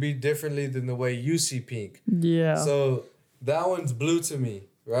could be differently than the way you see pink. Yeah. So that one's blue to me,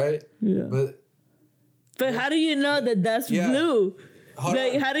 right? Yeah. But how do you know that that's blue? How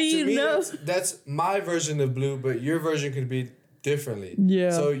do you know? That's my version of blue, but your version could be differently.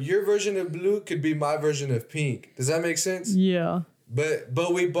 Yeah. So your version of blue could be my version of pink. Does that make sense? Yeah.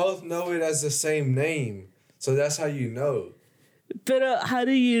 But we both know it as the same name. So that's how you know. But how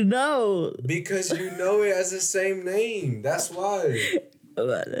do you know? Because you know it as the same name. That's why.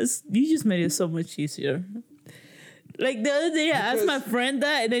 You just made it so much easier. Like, the other day, I asked my friend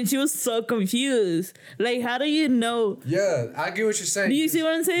that, and then she was so confused. Like, how do you know? Yeah, I get what you're saying. Do you see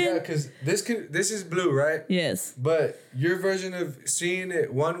what I'm saying? Yeah, because this is blue, right? Yes. But your version of seeing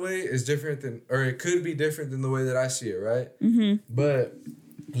it one way is different than, or it could be different than the way that I see it, right? Mm-hmm. But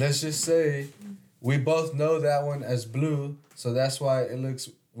let's just say we both know that one as blue, so that's why it looks.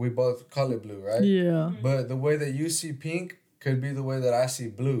 We both call it blue, right? Yeah. But the way that you see pink could be the way that I see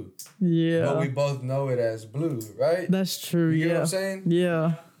blue. Yeah. But we both know it as blue, right? That's true. You Yeah. get what I'm saying?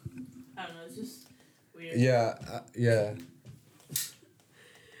 Yeah. I don't know. It's just weird. Yeah, yeah.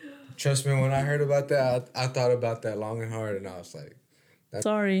 Trust me, when I heard about that, I thought about that long and hard, and I was like,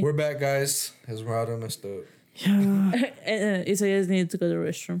 Sorry. "We're back, guys." Esmeralda messed up. Yeah. Isaias needed to go to the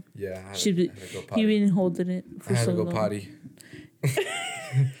restroom. Yeah, I had, She I be, had to go he potty. been holding it for I had so to go long. potty.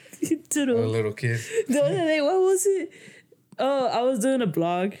 A Toodle. little kid. The other day, what was it? Oh, I was doing a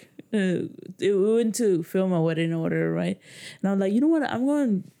blog. We went to film a wedding or whatever, right? And I was like, you know what? I'm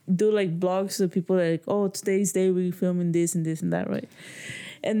going to do like blogs so people are like, oh, today's day we filming this and this and that, right?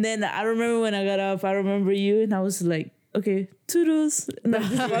 And then I remember when I got off, I remember you, and I was like, okay, toodles, and I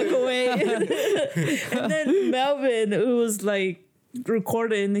just walk away. And then Melvin, who was like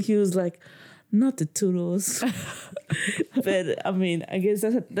recording, he was like, not the toodles. But I mean, I guess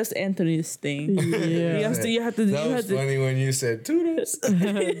that's Anthony's thing. Yeah. You have to. That was funny when you said toodles.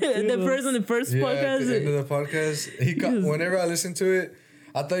 the first Yeah, podcast. at the end of the podcast, whenever I listened to it,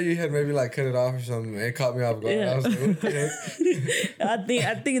 I thought you had maybe like cut it off or something. It caught me off guard. Yeah. I was like, what the heck?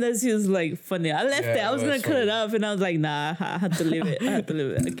 I think that's just like funny. I left Yeah, it. I was it gonna was cut it funny. off, and I was like, nah, I had to leave it. I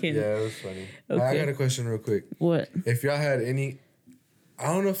can't. Yeah, it was funny. Okay. I got a question real quick. What? If y'all had any, I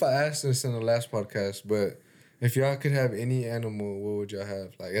don't know if I asked this in the last podcast, but if y'all could have any animal, what would y'all have?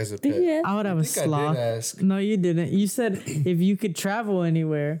 Like as a pet? Yeah. I would have a think I did sloth. ask. No, you didn't. You said if you could travel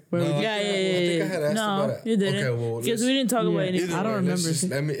anywhere, where No, would you? Yeah, I think I had asked No, about it. you didn't. Okay, well, Because let's- we didn't talk about Yeah. anything. Either I don't way, let's remember. just-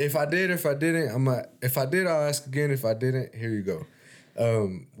 let me. If I did, if I didn't, if I did, I'll ask again. If I didn't, here you go.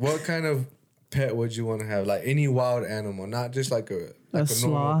 What kind of pet would you want to have? Like any wild animal, not just like a normal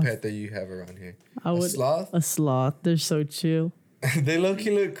sloth. pet that you have around here. I A would. sloth? A sloth. They're so chill. They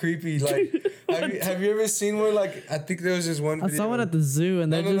low-key look creepy. Like, have you ever seen one? Like, I think there was this one I video. saw one at the zoo,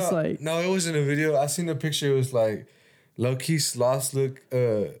 and they're just like, No, it wasn't a video. I seen a picture. It was like low-key sloths look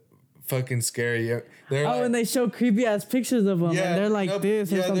fucking scary. Yeah, they're oh, like, and they show creepy ass pictures of them, and they're like no,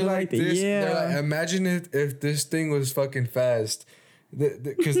 this or yeah, something they're like that. this. Yeah. They're like, imagine if this thing was fucking fast.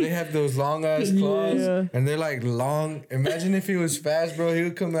 Because they have those long ass claws Yeah. and they're like long. Imagine if he was fast, bro. He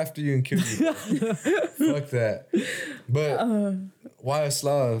would come after you and kill you. Fuck that. But why a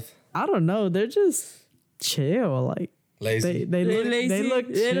sloth? I don't know. They're just chill. Like Lazy. they They're look lazy. they look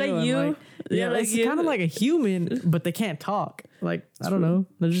They're chill like and, you. like, They're yeah, like it's you. kind of like a human, but they can't talk. Like I don't know.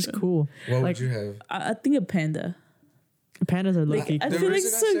 They're just cool. What like would you have? I think a panda. pandas are lucky. I The feel like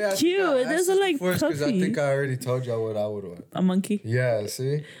reason so say I think cute. I asked Those this are like before is 'cause I puppy. think I already told y'all what I would want. A monkey. Yeah,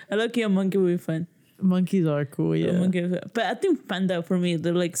 see? I like a monkey would be fun. Monkeys are cool. A Yeah. monkey would be fun. But I think panda for me,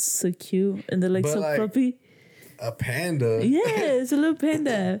 they're like so cute and they're like But so like- puppy. A panda. Yeah, it's a little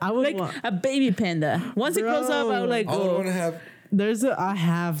panda. I would like want- a baby panda. Once it grows up, I would like I would want go. to have I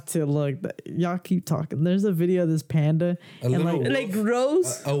have to look. Y'all keep talking. There's a video of this panda A and little like wolf. Like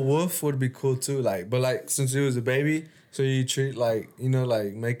Rose. a wolf would be cool too. Like, but like since it was a baby, so you treat like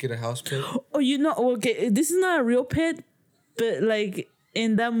like make it a house pet. Oh, you know, okay, this is not a real pet, but like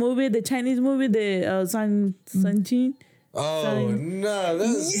in that movie, the Chinese movie, the Sanjin. Oh no,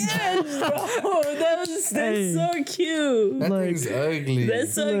 that's Yes, bro, that's Hey. so cute. that like- thing's ugly.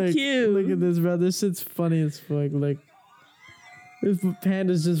 That's so Look, cute. Look at this, bro. This shit's funny as fuck. Like, this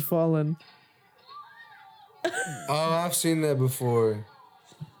panda's just falling. Oh, I've seen that before.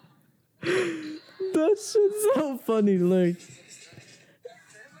 That shit's so funny. Look.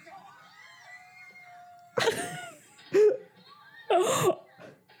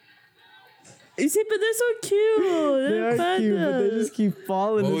 You see, but they're so cute. They They're are cute, but they pandas. just keep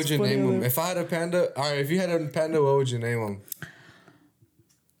falling. What It's would you funny name how them? they- If I had a panda, all right. If you had a panda, what would you name them?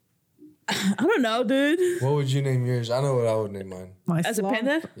 I don't know, dude. What would you name yours? I know what I would name mine. My As a sloth?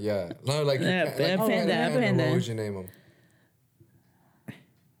 panda? Yeah, no, like, Yeah, like if you had panda, panda. What would you name them?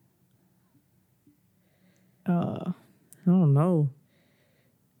 I don't know.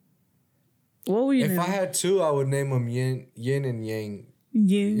 What were you If I had two, I would name them Yin and Yang.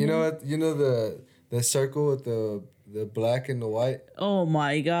 You know what? You know the circle with the black and the white. Oh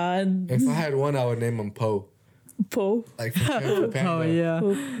my god. If I had one, I would name them Po. Po. Like for panda. Oh yeah.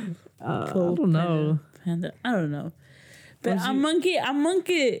 I don't know. Panda. I don't know. But Was a you- monkey,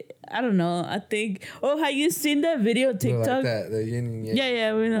 I don't know. I think. Oh, have you seen that video on You know, TikTok? like that, the Yin and Yang.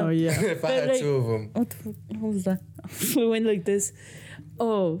 Yeah, we know. Oh yeah. If I But had like- two of them, What the fuck? What was that? We went like this.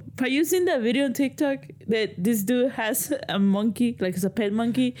 Oh, have you seen that video on TikTok that this dude has a monkey, like it's a pet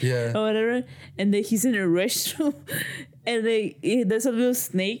monkey, Yeah. or whatever, and then he's in a restroom, and there's a little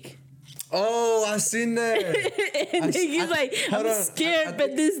snake, Oh, I seen that. And then he's like, I'm scared,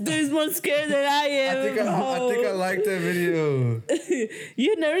 but this dude's more scared than I am. I think I like that video.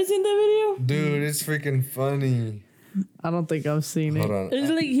 You never seen that video? Dude, it's freaking funny. I don't think I've seen it. Hold on. It's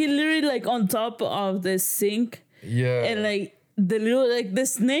like he literally like on top of the sink. Yeah. And like the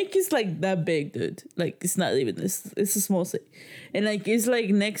snake is like that big, dude. Like it's not even this. It's a small snake. And like it's like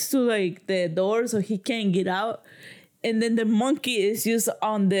next to like the door, so he can't get out. And then the monkey is just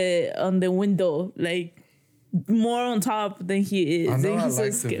on the window, like more on top than he is. I know I He's so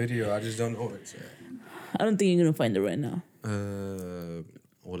like the scared. video. I just don't know where it's at. I don't think you're gonna find it right now.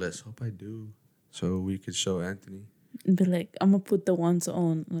 Well, let's hope I do, so we could show Anthony. And be like, I'm gonna put the ones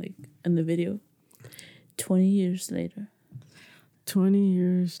on like in the video. 20 years later. 20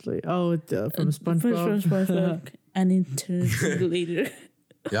 years later. Oh, from SpongeBob. From SpongeBob. An eternity later.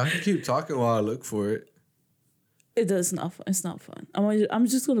 Y'all can keep talking while I look for it. It's not fun. It's not fun. I'm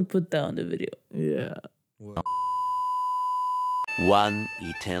just gonna put that on the video. Yeah. One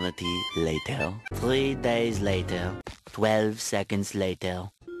eternity later. 3 days later. 12 seconds later.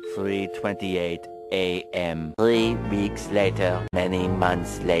 3:28 a.m. 3 weeks later. Many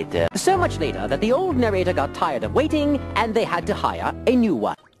months later. So much later that the old narrator got tired of waiting and they had to hire a new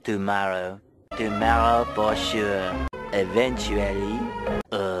one. Tomorrow for sure. Eventually.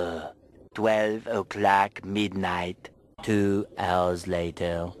 12 o'clock midnight. 2 hours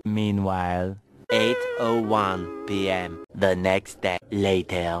later. Meanwhile, 8:01 p.m. the next day.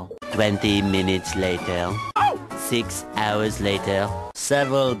 Later. 20 minutes later. 6 hours later.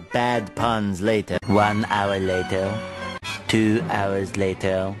 Several bad puns later. 1 hour later. 2 hours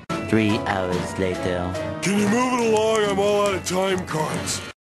later. 3 hours later. Can you move it along? I'm all out of time cards.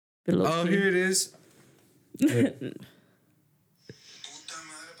 Oh, here it is.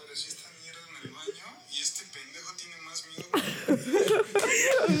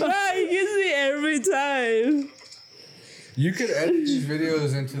 Right, you gets me every time. You could edit these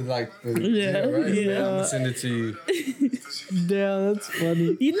videos into like the right? Yeah. I'm gonna send it to you. Yeah, that's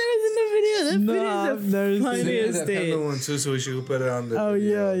funny. You never seen the video? That No, I've video never is the seen Send me funniest that thing. panda one too, so we should put it on the. Oh,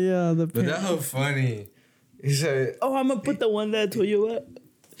 video. yeah. But that was funny. He said, Oh, I'm gonna put the one that I told you what.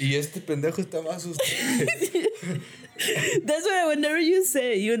 "Y este pendejo está más usted." That's why whenever you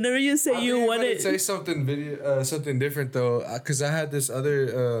say you want to it. say something different though, because I had this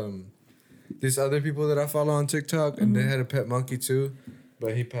other people that I follow on TikTok, and they had a pet monkey too,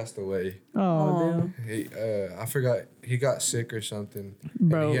 but he passed away. Oh, damn. He I forgot, he got sick or something.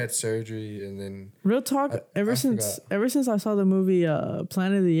 Bro. And he had surgery, and then Real talk, ever since I saw the movie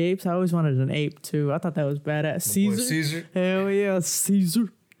Planet of the Apes, I always wanted an ape too. I thought that was badass. boy Caesar? Caesar. Hell yeah, Caesar.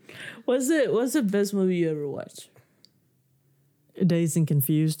 What's the best movie you ever watched? Dazed and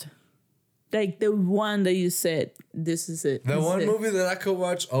Confused. Like the one that you said, this is it. The this one is it. movie that I could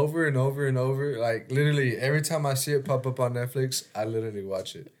watch over and over and over, like literally every time I see it pop up on Netflix, I literally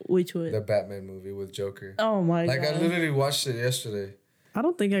watch it. Which one? The Batman movie with Joker. Oh my god. Like I literally watched it yesterday. I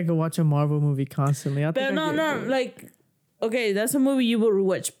don't think I could watch a Marvel movie constantly. I think But I no, get bored. like, okay, that's a movie you will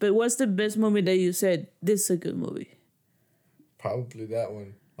rewatch. But what's the best movie that you said, this is a good movie? Probably that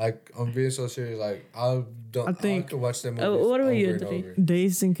one. Like I'm being so serious. Like I think- could watch that movie. what about over you, and Anthony? over.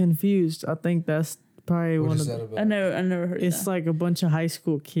 Dazed and Confused. I think that's probably What one is of that the. about? I never heard It's that. like a bunch of high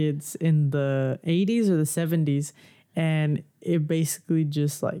school kids in the 80s or the 70s, and it basically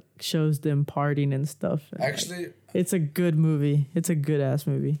just like shows them partying and stuff. And, like, Actually, it's a good movie. It's a good ass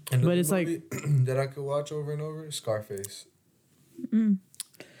movie. another But it's like movie that I could watch over and over. Scarface.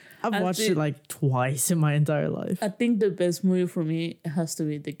 I've I watched think- it like twice in my entire life. I think the best movie for me has to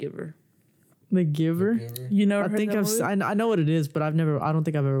be The Giver. The Giver. Giver. You never I heard think that I've movie? I know what it is, but I don't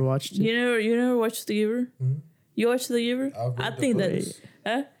think I've ever watched it. You never watched The Giver? You watched The Giver? I've read I the think book.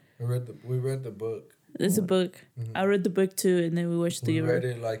 that's We read the book. it's a book. I read the book too, and then we watched The We Giver. read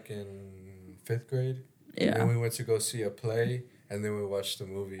it like in 5th grade. And Yeah. then we went to go see a play, and then we watched the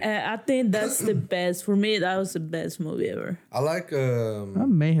movie. And I think that's the best for me. That was the best movie ever. I like I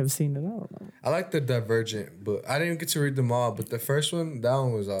may have seen it. I don't know. I like the Divergent book. I didn't get to read them all, but the first one, that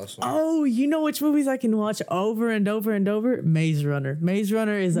one was awesome. Oh, you know which movies I can watch over and over and over? Maze Runner. Maze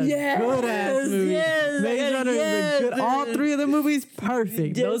Runner is a Yes, good ass movie. yes, Maze Runner yes. is a good. All three of the movies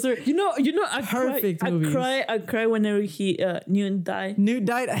perfect. Those are you know. I perfect cry, movies. I cry whenever Newton died. Newt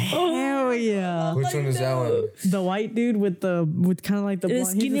died. Hell yeah. Which one is that one? The white dude with kind of like the The blonde,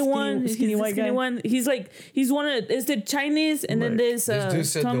 skinny he's one, skinny he's the white skinny guy. one. He's one of it's the Chinese, and then there's This dude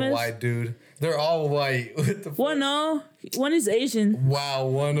said Thomas. the white dude. They're all white. What the fuck? One no, one is Asian. Wow,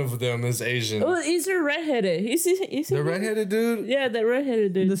 one of them is Asian. Oh, he's a redheaded. He's The redheaded dude? Yeah, the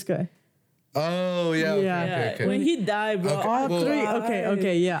redheaded dude. This guy. Oh yeah. Yeah. Okay. When he died, bro. Okay, All well, three.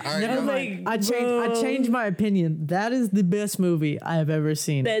 Okay. Yeah. All right, Never go mind. ahead. I changed my opinion. That is the best movie I have ever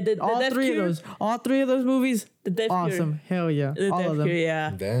seen. The all Death three Cure? of those. All three of those movies. The Death Cure. Awesome. Hell yeah. The All Death of them. Cure,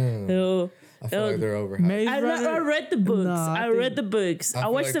 yeah. Damn. So, I feel like they're overhyped. Maze I Runner. read the books. Nah, I I read think- the books. I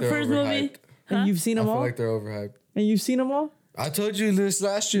feel watched like the they're first movie. overhyped. And you've seen I them feel all. like they're overhyped. And you've seen them all. I told you this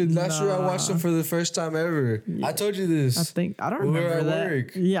last year. Last year I watched them for the first time ever. I told you this. I don't We were remember at that.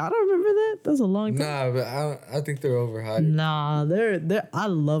 work. Yeah, I don't remember that. That's a long time. Nah, but I think they're overhyped. Nah, they're. I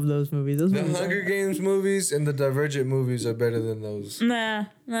love those movies. Those The movies. Hunger Games movies and the Divergent movies are better than those. Nah,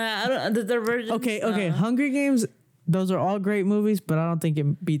 I don't. The Divergence. Okay. Hunger Games. Those are all great movies, but I don't think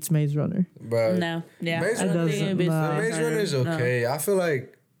it beats Maze Runner. But No, yeah. Maze I don't Runner- think it beats Nah. Maze Runner is No. okay.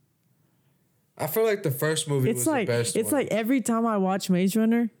 I feel like the first movie was It's the best it's one. like every time I watch Maze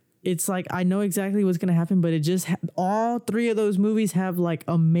Runner, it's like I know exactly what's gonna happen, but it just all three of those movies have like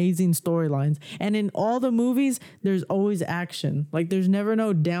amazing storylines, and in all the movies, there's always action. Like there's never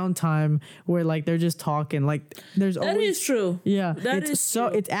no downtime where like they're just talking. Like there's That always is true. yeah. That it's is so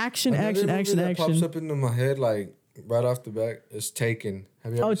true. it's action, Another action, movie action, that pops action. up into my head like right off the back is Taken.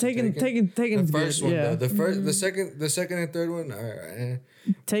 Have you ever seen Taken's The first good, one, yeah. though. The second and third one, they're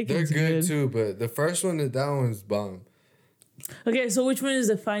Taken's good too. But the first one, that one's bomb. Okay, so which one is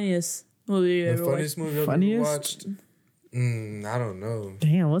the funniest movie you The ever funniest watched? movie I've ever Funniest? watched. I don't know.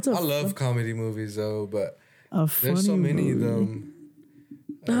 Damn, what's a I love comedy movies though, but a funny there's so many movie? of them.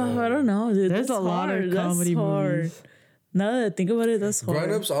 Oh, I don't know, dude. There's That's a lot hard. of comedy That's hard. movies. Now that I think about it, that's hard.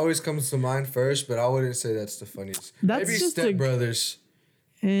 Grown Ups always comes to mind first, but I wouldn't say that's the funniest. That's Maybe just Step Brothers.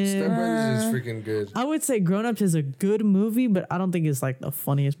 Step Brothers is freaking good. I would say Grown Ups is a good movie, but I don't think it's like the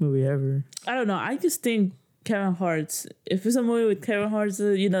funniest movie ever. I don't know. I just think Kevin Hart's. If it's a movie with Kevin Hart,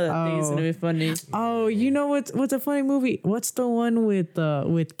 you know that thing is gonna be funny. Oh, you know what's a funny movie? What's the one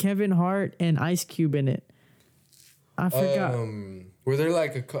with Kevin Hart and Ice Cube in it? I forgot. Where they're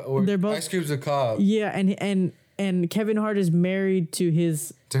like They're both- Ice Cube's a cop. Yeah, and Kevin Hart is married to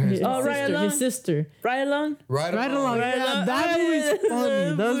his his Oh, right sister. along. His sister. Right along. Right Right along. Right Yeah, along. that Oh, movie's yeah, funny.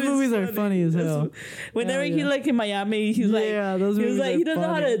 that Those movie's movies are funny. funny as hell. Whenever Hell he yeah. like in Miami, he's like, Yeah, those he was movies like, are he doesn't know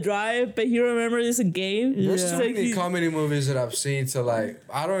how funny. to drive, but he remembers a game. There's Yeah. so So many he- comedy movies that I've seen to like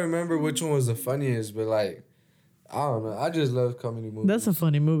I don't remember which one was the funniest, but like I don't know. I just love comedy movies. That's a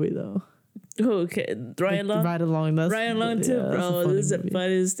funny movie though. Okay, right along. Right along. That's Right along too, yeah, that's a bro. funny This is the movie.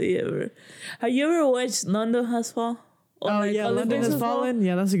 funniest thing ever. Have you ever watched London Has Fallen? Or Oh like yeah, London Olympus Has Fallen.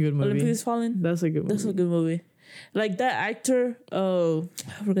 Yeah, that's a good movie. Olympus Has Fallen. That's a good movie. That's a good movie. Like that actor. Oh,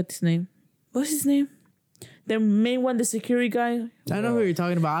 I forgot his name. What's his name? The main one, the security guy. I know who you're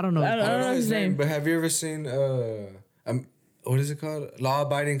talking about. I don't know. I I don't don't know know his name. but have you ever seen what is it called? Law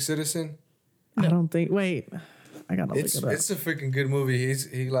Abiding Citizen? I don't think. Wait, I gotta look It's it up. it's a freaking good movie.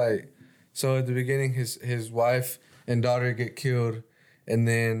 He like so at the beginning his wife and daughter get killed, and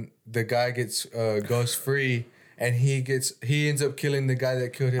then the guy goes free, and he ends up killing the guy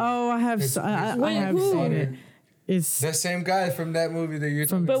that killed him. Oh, I have. I Wait, have who? seen it. It's The same guy from that movie that you're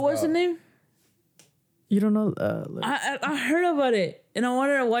talking But about. what's the name? you don't know. I heard about it and I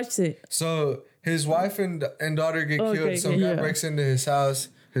wanted to watch it. So his wife and daughter get Okay, killed. Some okay. guy Yeah. breaks into his house.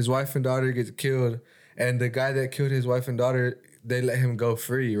 His wife and daughter get killed, and the guy that killed his wife and daughter, they let him go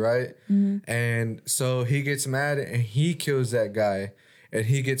free, right? And so he gets mad and he kills that guy, and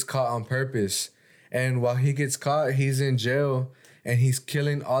he gets caught on purpose. And while he gets caught, he's in jail, and he's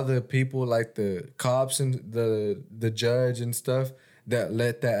killing all the people, like the cops and the judge and stuff, that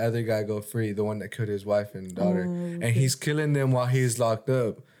let that other guy go free, the one that killed his wife and daughter. And he's killing them while he's locked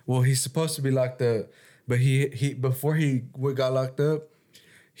up. Well, he's supposed to be locked up, but he before he got locked up,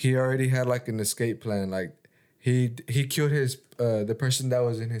 he already had like an escape plan. Like he killed his the person that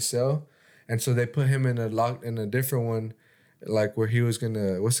was in his cell, and so they put him in a different one, like where he was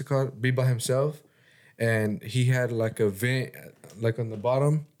gonna be by himself, and he had like a vent like on the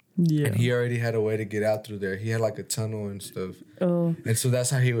bottom. Yeah. And he already had a way to get out through there. He had like a tunnel and stuff. Oh, And so that's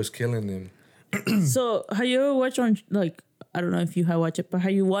how he was killing them. so have you ever watched on like I don't know if you have watched it, but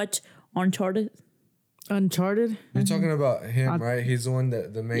have you watched Uncharted? Uncharted. You're talking about him, right? He's the one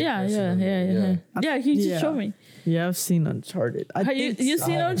that the main. Yeah, person yeah, in yeah, it. yeah. Yeah, he just Yeah. showed me. Yeah, I've seen Uncharted. Have you I seen haven't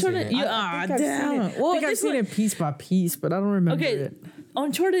seen Uncharted? it. You, I think I've seen damn. it. Well, I think I've this seen one- it piece by piece, but I don't remember Okay, it.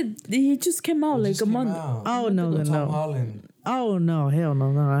 Uncharted. He just came out like Just a came month. out. Oh no, Tom no. Holland. Oh no, hell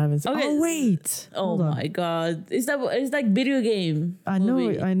no, I haven't seen. Okay. Oh wait. Oh Hold on. my god! It's like video game. I know,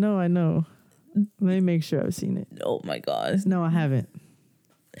 movie. I know. Let me make sure I've seen it. Oh my god. No, I haven't.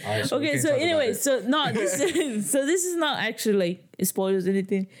 All right, we Okay, can so talk about anyway, it. so no, this is not actually like spoilers or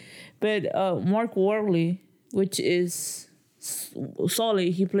anything, but Mark Warley, which is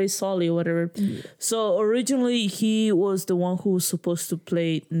Sully. He plays Sully or whatever. Yeah. So originally he was the one who was supposed to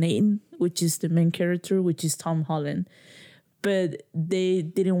play Nathan, which is the main character, which is Tom Holland. But they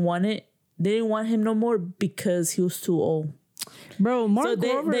didn't want it. They didn't want him no more because he was too old. Bro, Mark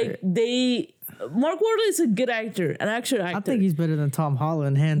Wahlberg. Mark Wahlberg is a good actor, an actor. I think he's better than Tom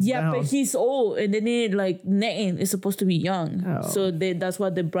Holland, hands down. Yeah, but he's old, and they need Nathan is supposed to be young, so that's why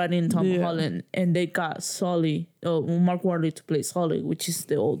they brought in Tom Holland, and they got Mark Wahlberg to play Sully, which is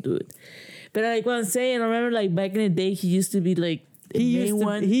the old dude. But what I'm saying, I remember back in the day, he used to be he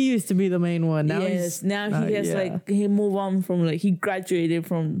used to be the main one. Now he has he moved on from he graduated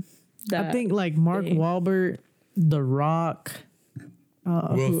from that. I think Mark Wahlberg, The Rock.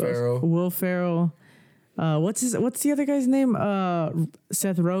 Will Ferrell. What's the other guy's name?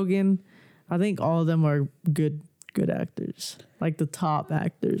 Seth Rogen. I think all of them are good actors. The top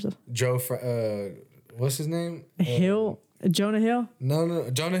actors. What's his name? Hill. Jonah Hill? No,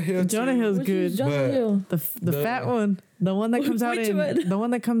 Jonah Hill. Jonah Hill's good. Jonah Hill? The fat one. The one that comes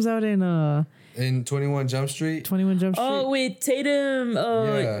out in 21 Jump Street. 21 Jump Street. Oh, with Tatum.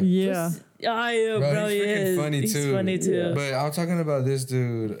 Yeah. Bro, he's freaking funny he's too. funny too. Yeah. But I'm talking about this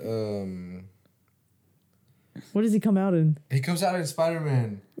dude. What does he come out in? He comes out in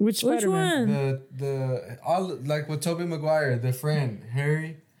Spider-Man. Which Spider-Man? The with Tobey Maguire, the friend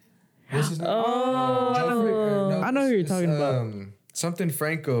Harry. What's his name? I know who you're talking about. Something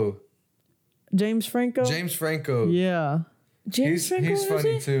Franco. James Franco. Yeah. James Franco. He's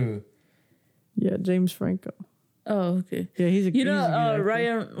funny too. Yeah, James Franco. Oh, okay. Yeah, he's a good actor.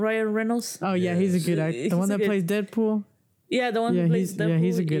 Ryan Reynolds. Oh yeah, he's a good actor. The one that plays Deadpool. Yeah, the one that plays Deadpool. Yeah,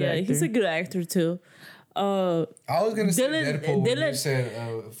 he's a good actor. He's a good actor too. I was gonna say Deadpool when you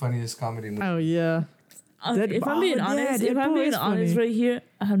said funniest comedy movie. Oh yeah. If I'm being honest right here,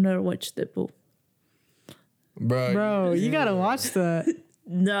 I have never watched Deadpool. Bro, you gotta watch that.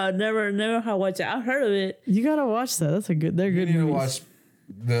 No, never have watched it. I've heard of it. You gotta watch that. They're good movies.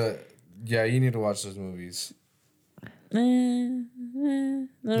 You need to watch those movies. The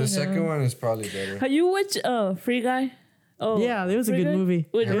second one is probably better. Have you watched Free Guy? Oh, yeah, it was a good movie.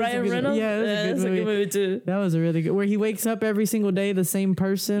 With Ryan Reynolds? Yeah, it was a good movie too. That was a really good, where he wakes up every single day the same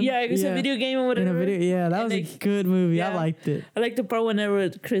person. Yeah, it's a video game or whatever. That was a good movie. Yeah. I liked it. I like the part whenever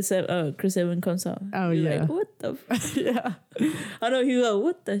Chris Evans comes out. Oh, yeah. What the yeah. I know, he go,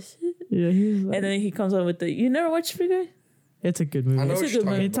 what the shit? Yeah, he's and then he comes out with you never watched Free Guy? It's a good movie. It's a good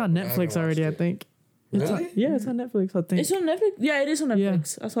movie. It's on Netflix already, I think. Really? It's on Netflix, I think. It's on Netflix? Yeah, it is on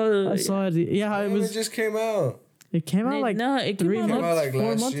Netflix. Yeah. I saw it. Yeah, it just came out. It came out it came out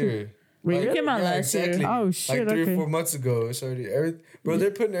last year. Wait, it came out last year. Oh shit! 3 or 4 months ago. It's already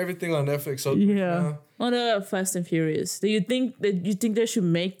they're putting everything on Netflix. So yeah. On the Fast and Furious. Do you think they should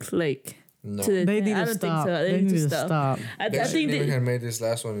make No. They need to stop. They need to stop. I think they even made this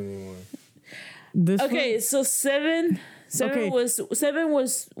last one anymore. So 7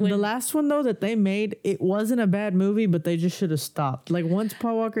 was when the last one though that they made. It wasn't a bad movie, but they just should have stopped. Once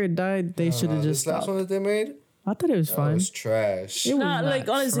Paul Walker died, they should have just stopped. This last one that they made. I thought it was fine. It was trash. It was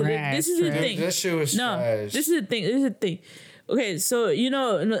honestly, this is the thing. That shit was trash. This is the thing. Okay, so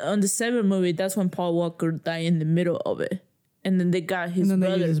on the 7 movie, that's when Paul Walker died in the middle of it, and then they got his brother.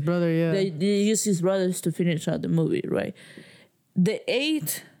 They used his brother. Yeah, they used his brothers to finish out the movie, right? The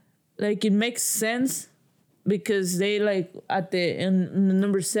 8, it makes sense because they in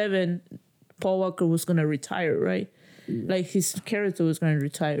number 7, Paul Walker was gonna retire, right? His character was going to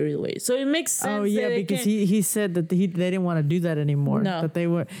retire either way, so it makes sense. Oh yeah, because he said that they didn't want to do that anymore. No, that they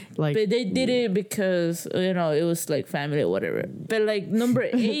were but they did it because it was family or whatever. But number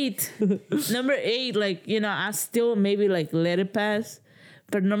 8, I still maybe let it pass.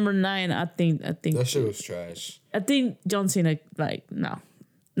 But number 9, I think that shit was trash. I think John Cena no.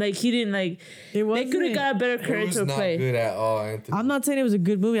 He didn't they could have got a better character to play. It was not good at all, Anthony. I'm not saying it was a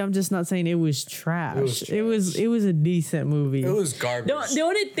good movie. I'm just not saying it was trash. It was a decent movie. It was garbage. The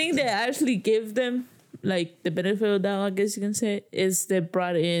only thing that actually gave them the benefit of that, I guess you can say, is they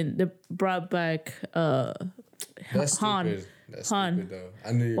brought back That's Han. Stupid. That's stupid though.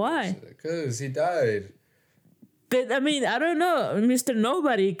 I knew you why? Because he died. But I don't know. Mr.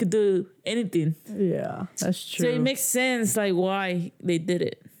 Nobody could do anything. Yeah, that's true. So it makes sense why they did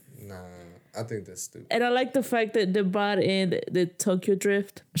it. Nah, I think that's stupid. And I like the fact that they brought in the Tokyo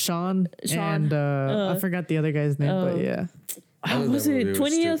Drift. Sean. And I forgot the other guy's name, but yeah. Was it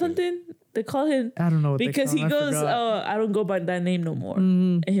 20 or something? They call him. I don't know what because they call him. He goes, I don't go by that name no more.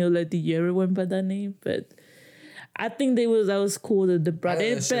 Mm-hmm. And he'll do you ever went by that name? But I think that was cool that they brought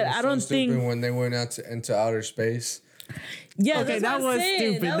it, but I don't think when they went out into outer space. Yeah, okay, that was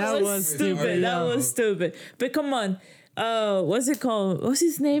stupid. That was stupid. But come on, What's it called? What's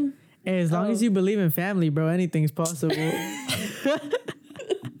his name? Hey, as long as you believe in family, bro, anything's possible.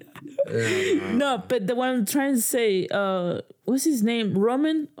 No, but the one I'm trying to say, what's his name?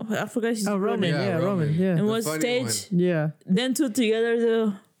 Roman? Oh, I forgot his Roman. name. Yeah, Roman. Yeah. And The what funny stage? Yeah. Then two together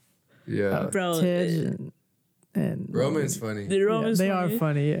though. Yeah. Bro, Ted and Roman's funny. the Romans. they are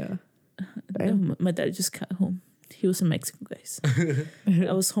funny, yeah. My dad just got home. He was in Mexico, guys.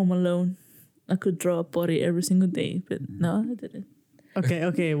 I was home alone. I could draw a body every single day, but no, I didn't.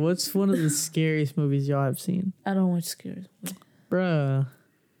 Okay. What's one of the scariest movies y'all have seen? I don't watch scary. Bruh.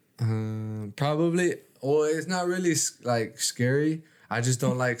 Probably. Well, it's not really like scary. I just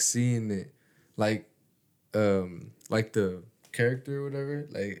don't like seeing it, like the character or whatever.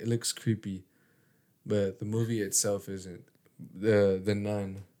 Like it looks creepy, but the movie itself isn't. The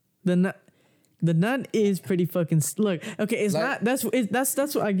Nun. The Nun is pretty fucking look. Okay, it's Like- not. That's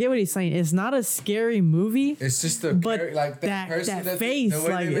what I get what he's saying. It's not a scary movie. It's just the But like that person that face, the way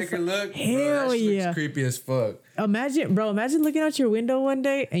like, they make it's her look. hell bro, that shit yeah. looks creepy as fuck. Imagine looking out your window one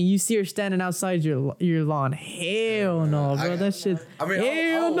day and you see her standing outside your lawn. Hell no, bro. That shit. I mean,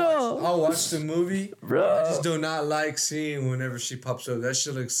 hell no. I'll watch the movie. Bro. I just do not like seeing whenever she pops up. That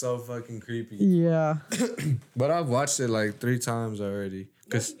shit looks so fucking creepy. Yeah. But I've watched it like 3 times already.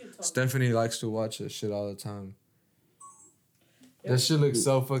 Because Stephanie likes to watch that shit all the time. That shit looks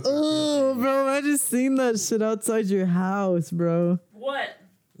so fucking Oh, bro, I just seen that shit outside your house, bro. What?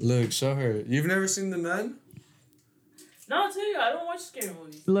 Look, show her. You've never seen The Nun? No, I'll tell you, I don't watch scary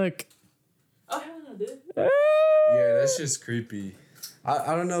movies. Look. Oh, hell no, dude. Yeah, that's just creepy.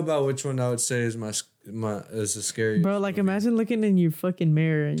 I don't know about which one I would say is my is a scary. Bro, like imagine looking in your fucking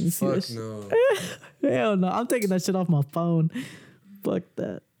mirror and you see Fuck this. no. Hell no, I'm taking that shit off my phone. Fuck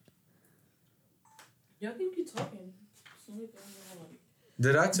that. Y'all can keep talking.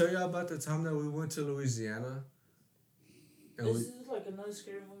 Did I tell y'all about the time that we went to Louisiana? And This is like another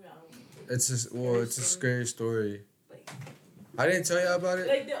scary movie. I don't know. it's a scary story. I didn't tell y'all about it.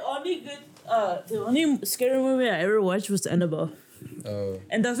 Like the only scary movie I ever watched was Annabelle.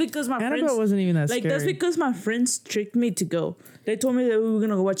 And that's because my Annabelle friends wasn't even that like scary. that's because my friends tricked me to go. They told me that we were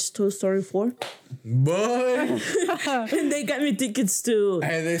gonna go watch Toy Story 4. Boy. And they got me tickets to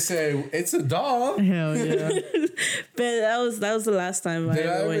And they say it's a dog. Hell yeah. but that was the last time Did I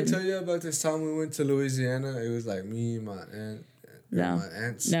ever ever went. tell you about this time we went to Louisiana? It was like me, my aunt, No. my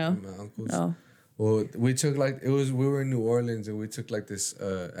aunts, No. and my uncles. No. Well, we took we were in New Orleans and we took like this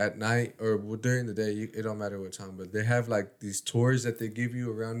at night or during the day. It don't matter what time, but they have like these tours that they give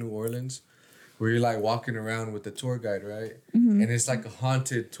you around New Orleans, where you're like walking around with the tour guide, right? Mm-hmm. And it's like a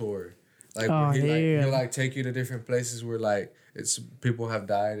haunted tour, like Oh, where he'll like take you to different places where like it's people have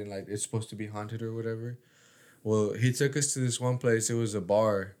died and like it's supposed to be haunted or whatever. Well, he took us to this one place. It was a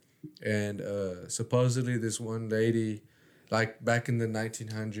bar, and supposedly this one lady, like back in the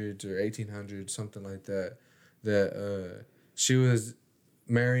 1900s or 1800s, something like that, she was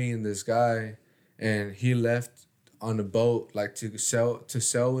marrying this guy, and he left on a boat like to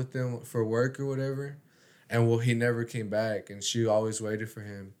sell with them for work or whatever, and well he never came back, and she always waited for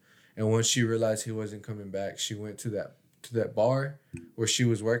him, and once she realized he wasn't coming back, she went to that bar where she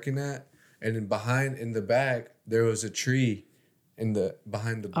was working at, and then in the back there was a tree,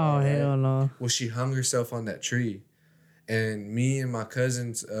 behind the bar. Oh hell no. Well, she hung herself on that tree. And me and my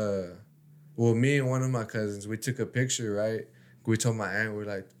cousins, me and one of my cousins, we took a picture, right? We told my aunt, we're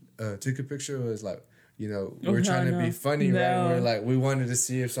like, took a picture. It was like, we're trying to be funny, right? We're like, we wanted to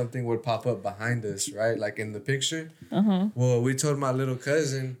see if something would pop up behind us, right? Like in the picture. Uh-huh. Well, we told my other little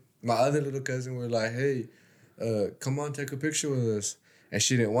cousin, we're like, hey, come on, take a picture with us. And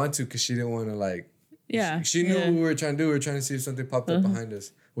she didn't want to because she didn't want to like, she knew what we were trying to do. We were trying to see if something popped up behind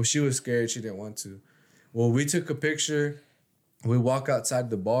us. Well, she was scared. She didn't want to. Well, we took a picture. We walk outside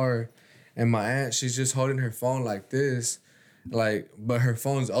the bar, and my aunt, she's just holding her phone like this, but her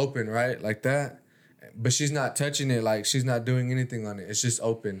phone's open, right? Like that. But she's not touching it, like she's not doing anything on it. It's just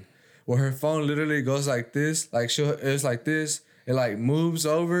open. Well, her phone literally goes like this, it's like this. It like moves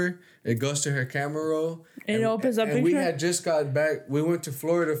over. It goes to her camera roll. And it opens up. And we had just got back. We went to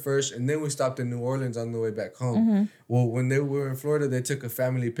Florida first, and then we stopped in New Orleans on the way back home. Well, when they were in Florida, they took a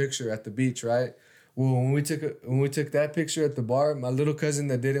family picture at the beach, right? Well, when we took that picture at the bar, my little cousin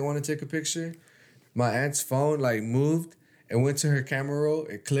that didn't want to take a picture, my aunt's phone like moved and went to her camera roll.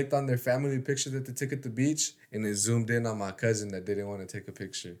 It clicked on their family picture that they took at the beach, and it zoomed in on my cousin that didn't want to take a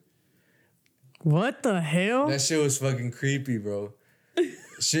picture. What the hell? That shit was fucking creepy, bro.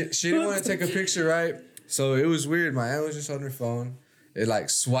 She didn't want to take a picture, right? So it was weird. My aunt was just on her phone. It like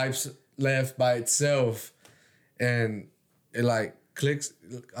swipes left by itself, and it like clicks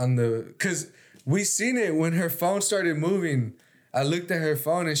on because we seen it when her phone started moving. I looked at her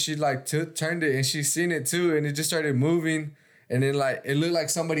phone and she like turned it and she seen it too, and it just started moving. And then like it looked like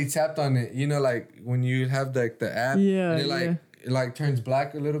somebody tapped on it. You know, like when you have like the app, Yeah, and it like turns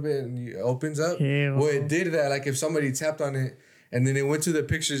black a little bit and it opens up. Well, it did that. Like if somebody tapped on it. And then it went to the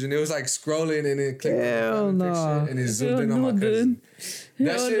pictures and it was like scrolling and it clicked on the picture and it zoomed in on my cousin.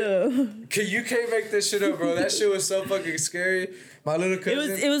 That shit, you can't make this shit up, bro. That shit was so fucking scary. My little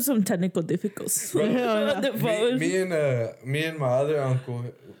cousin. It was some technical difficulties. Me and my other uncle,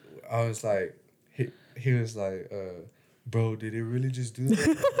 I was like, he was like, bro, did it really just do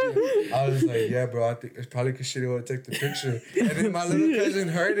that? I was like, yeah, bro, I think it's probably because she didn't want to take the picture. And then my little cousin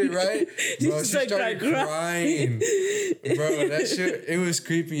heard it, right? Bro, she started crying. Bro, that shit, it was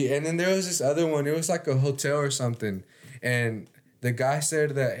creepy. And then there was this other one. It was like a hotel or something. And the guy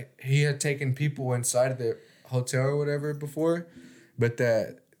said that he had taken people inside the hotel or whatever before, but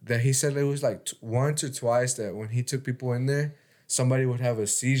that he said it was like once or twice that when he took people in there, somebody would have a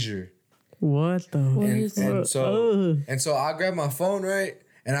seizure. What the? And so I grabbed my phone, right,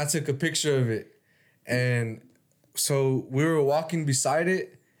 and I took a picture of it, and so we were walking beside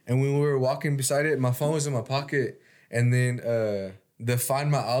it, and when we were walking beside it, my phone was in my pocket, and then the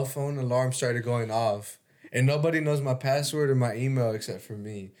Find My iPhone alarm started going off, and nobody knows my password or my email except for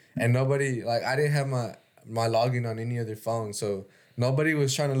me, and nobody like I didn't have my login on any other phone, so nobody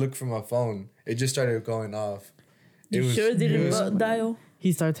was trying to look for my phone. It just started going off. You sure didn't dial?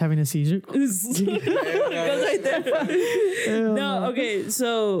 He starts having a seizure. Goes right there. No, okay.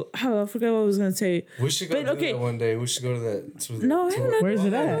 So I forgot what I was gonna say. We should go that one day. We should go to that. No, I'm not. Where's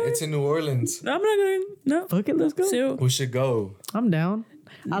it at? It's in New Orleans. I'm not going. No. Okay, let's go. So, we should go. I'm down.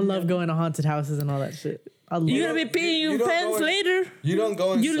 I love going to haunted houses and all that shit. You're gonna be peeing your pants later. You don't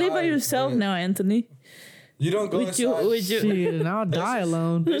go inside. You live by yourself now, Anthony. You don't go inside. Shit, and I'll die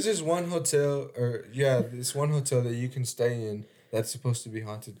alone. There's this one hotel, this one hotel that you can stay in that's supposed to be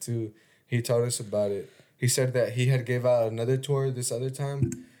haunted too. He told us about it. He said that he had gave out another tour this other time,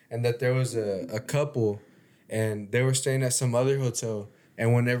 and that there was a couple, and they were staying at some other hotel.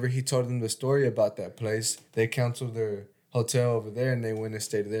 And whenever he told them the story about that place, they canceled their hotel over there and they went and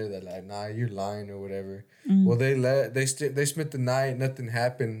stayed there. They're like, nah, you're lying or whatever. Mm-hmm. Well, they spent the night, nothing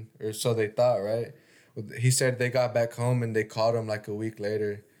happened, or so they thought, right? He said they got back home and they caught him like a week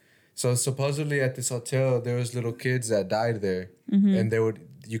later. So supposedly at this hotel there was little kids that died there, and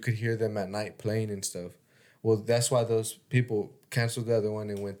you could hear them at night playing and stuff. Well, that's why those people canceled the other one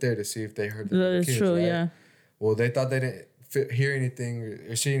and went there to see if they heard the kids. True, right? Yeah. Well, they thought they didn't hear anything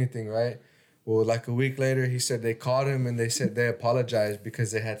or see anything, right? Well, like a week later, he said they caught him and they said they apologized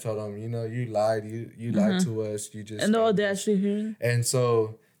because they had told him, you lied, you lied to us, you just. And they actually hear. And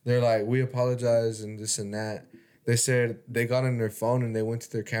so they're like, we apologize and this and that. They said they got on their phone and they went to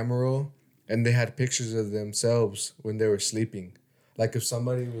their camera roll and they had pictures of themselves when they were sleeping. Like if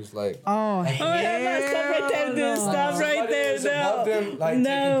somebody was like, stop right there. Above them, like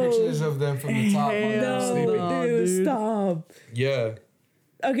taking pictures of them from the top while they were sleeping. Dude, stop. Yeah.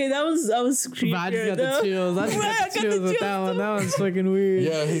 Okay, that was creepy. I just got the chills. I just got the chills with that one. That one's fucking weird.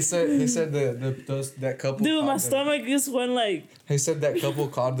 Yeah, he said that couple. Dude, my stomach just went like. He said that couple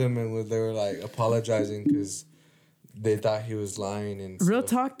called them and they were like apologizing because they thought he was lying and. Real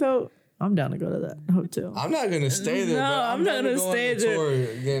talk though, I'm down to go to that hotel. I'm not gonna stay there. No, I'm not gonna stay there. Tour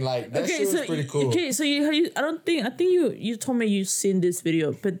again, like that shit was pretty cool. Okay, so I think you told me you seen this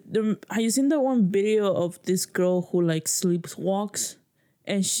video, but have you seen that one video of this girl who like sleepwalks?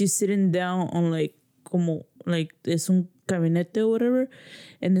 And she's sitting down on like there's un gabinete or whatever,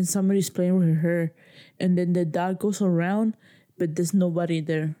 and then somebody's playing with her, and then the dog goes around, but there's nobody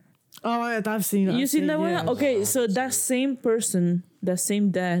there. Oh, yeah, I've seen it. You seen that one? Okay, so that same person, that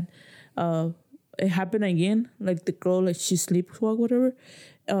same dad, it happened again. Like the girl, like she sleepwalk, whatever.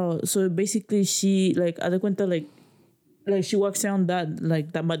 So basically she like I cuenta like she walks down that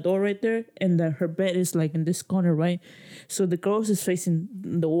my door right there, and then her bed is like in this corner, right? So the girl is facing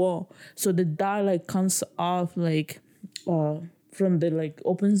the wall. So the dog like comes off like from the like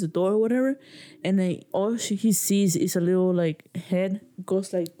opens the door or whatever, and then all he sees is a little like head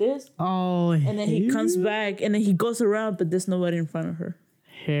goes like this. Oh, and then he comes back and then he goes around, but there's nobody in front of her.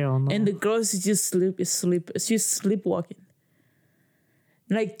 Hell no. And the girl is just she's sleepwalking.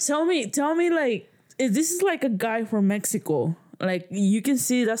 Like tell me like. This is like a guy from Mexico. Like you can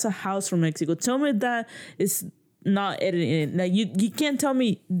see that's a house from Mexico. Tell me that is not edited. Like you can't tell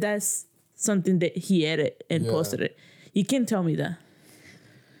me that's something that he edited and posted it. You can't tell me that.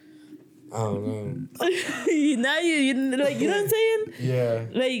 I don't know. Now you like you know what I'm saying? Yeah.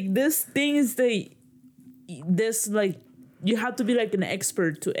 Like this thing is this like you have to be like an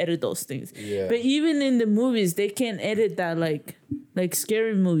expert to edit those things. Yeah. But even in the movies, they can't edit that like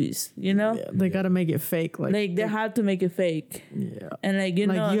scary movies, you know? Yeah, they gotta make it fake. Like They have to make it fake. yeah. And like you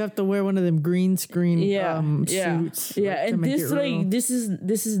Like know, you have to wear one of them green screen suits. yeah. like, to And make this it real. like this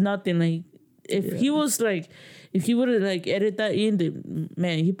is nothing. Like if he was like, if he would have like edit that in,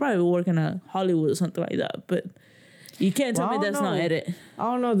 man, he probably would work in a Hollywood or something like that. But you can't tell Well, me I that's don't not know. edit. I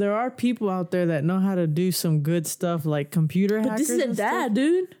don't know. There are people out there that know how to do some good stuff, like computer But hackers. this is a and stuff. dad,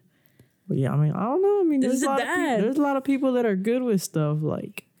 dude. But yeah, I mean, I don't know. I mean, This there's is a a lot of people. dad. There's a lot of people that are good with stuff.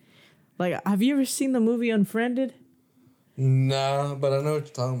 Like, have you ever seen the movie Unfriended? Nah, but I know what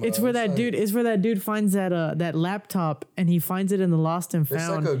you're talking about. It's where that dude. It's where that dude finds that laptop, and he finds it in the lost and It's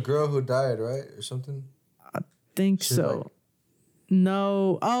found. like a girl who died, right, or something. think She's so. like-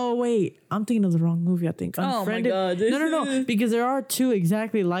 No. Oh wait, I'm thinking of the wrong movie. I think. Oh my Unfriended. God, No. Because there are two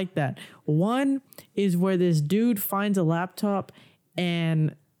exactly like that. One is where this dude finds a laptop,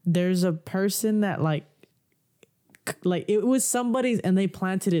 and there's a person that like it was somebody's, and they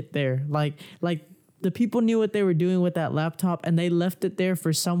planted it there. Like the people knew what they were doing with that laptop, and they left it there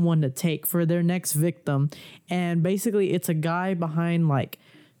for someone to take for their next victim. And basically, it's a guy behind like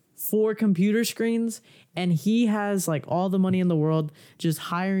 4 computer screens, and he has like all the money in the world, just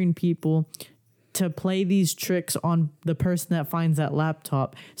hiring people to play these tricks on the person that finds that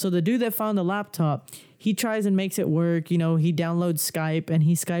laptop. So the dude that found the laptop, he tries and makes it work. You know, he downloads Skype and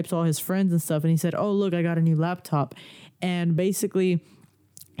he Skypes all his friends and stuff. And he said, "Oh, look, I got a new laptop." And basically,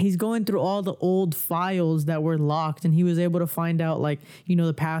 he's going through all the old files that were locked, and he was able to find out, like, you know,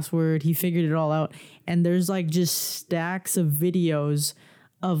 the password. He figured it all out. And there's like just stacks of videos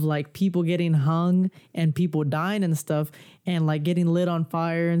of like people getting hung and people dying and stuff, and like getting lit on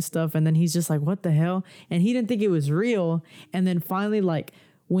fire and stuff. And then he's just like, what the hell? And he didn't think it was real. And then finally, like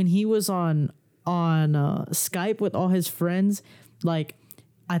when he was on Skype with all his friends, like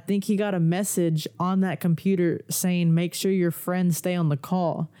I think he got a message on that computer saying, make sure your friends stay on the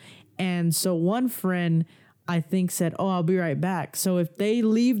call. And so one friend, I think, said, "Oh, I'll be right back." So if they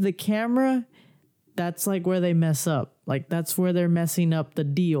leave the camera, that's like where they mess up. Like that's where they're messing up the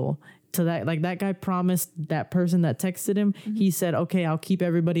deal. To that, like that guy promised that person that texted him, he said, "Okay, I'll keep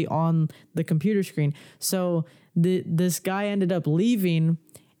everybody on the computer screen." So this guy ended up leaving,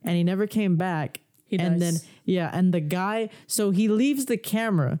 and he never came back. And dies. then the guy, so he leaves the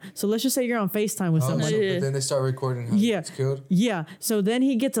camera. So let's just say you're on FaceTime with Oh, someone. so, but then they start recording how he gets killed. Yeah. So then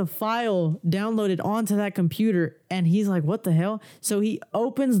he gets a file downloaded onto that computer, and he's like, what the hell? So he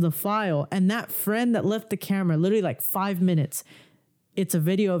opens the file, and that friend that left the camera, literally like 5 minutes, it's a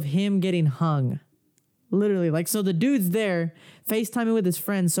video of him getting hung. Literally, like, so the dude's there FaceTiming with his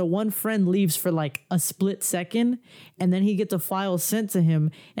friend. So one friend leaves for like a split second, and then he gets a file sent to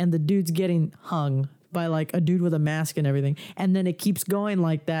him, and the dude's getting hung by like a dude with a mask and everything. And then it keeps going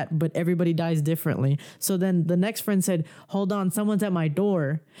like that, but everybody dies differently. So then the next friend said, "Hold on, someone's at my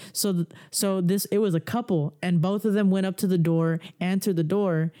door." So it was a couple, and both of them went up to the door, answered the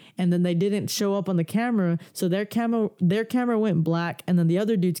door, and then they didn't show up on the camera. So their camera went black, and then the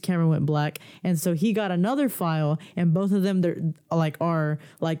other dude's camera went black. And so he got another file, and both of them are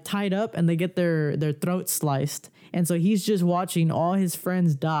tied up, and they get their throats sliced. And so he's just watching all his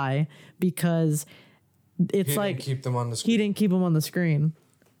friends die because it's He like didn't keep them on the he screen. didn't keep them on the screen.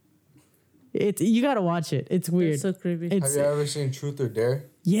 You gotta watch it. It's weird. so creepy. Have It's you ever seen Truth or Dare?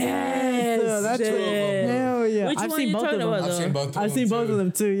 yes, that's shit. hell yeah. Which I've one seen you both of talking them. about, I've though? seen both of them. I've seen both too. of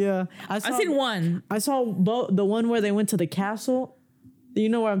them too. Yeah, I've seen one. I saw both. The one where they went to the castle. You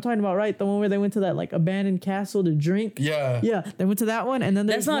know what I'm talking about, right? The one where they went to that like abandoned castle to drink. Yeah. Yeah, they went to that one, and then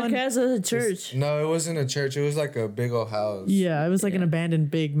there's That's not one. castle, it's a church. No, it wasn't a church. It was like a big old house. Yeah, it was like an abandoned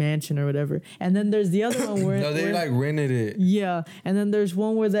big mansion or whatever. And then there's the other one where No, they where- like rented it. yeah, and then there's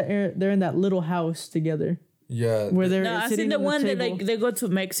one where they're in that little house together Yeah. where they're No, I sitting seen the on one that table. like they go to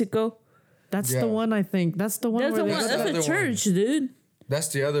Mexico. That's Yeah. the one, I think. That's the one That's where the they one. go to That's the a other church, dude. That's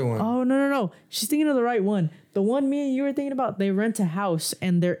the other one. Oh no! She's thinking of the right one. The one me and you were thinking about. They rent a house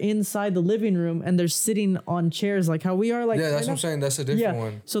and they're inside the living room and they're sitting on chairs like how we are. Like yeah, that's right what I'm now. saying. That's a different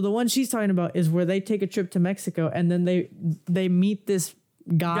one. So the one she's talking about is where they take a trip to Mexico and then they meet this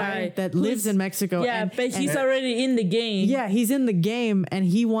guy that lives who's- in Mexico. Yeah, and, but he's and- already in the game. yeah, he's in the game and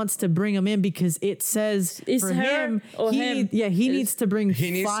he wants to bring him in because it says It's for her him, or him. he needs to bring He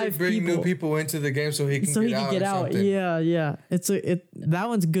needs 5 to bring people. new people into the game so he can So get he out. can get or out. something. Yeah. That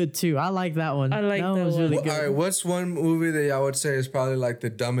one's good too. I like that one. I like that that was one. really Well, good. all right, what's one movie that y'all would say is probably like the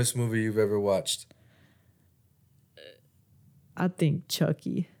dumbest movie you've ever watched? I think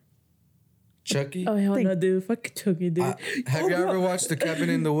Chucky. Chucky. Oh hell no, dude! Fuck Chucky, dude. Have you ever watched The Cabin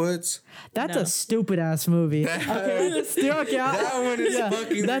in the Woods? That's No. a stupid ass movie. That one is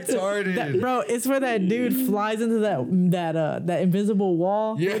fucking retarded. Bro, it's where that dude flies into that invisible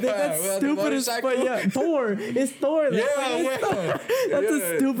wall. Yeah, That's well, the stupid as fuck. motorcycle. Yeah, Thor. It's Thor. That's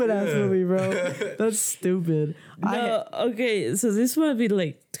a stupid ass movie, bro. That's stupid. No, okay, so this might be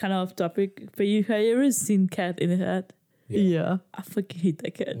like kind of off topic, but have you ever seen Cat in a Hat? Yeah. I fucking hate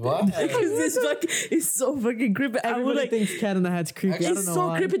that cat. Why? Because it's so fucking creepy. I would Everybody like thinks Cat in the Hat's creepy. Actually, I don't it's know so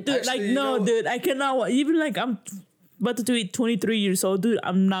why. creepy, dude. Actually, like you no, know- dude, I cannot watch. Even like I'm about to be 23 years old, dude.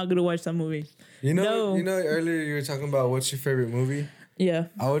 I'm not gonna watch that movie. You know, No. you know. Earlier you were talking about what's your favorite movie. Yeah.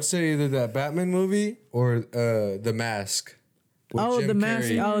 I would say either that Batman movie or The Mask. with Oh, Jim The Mask.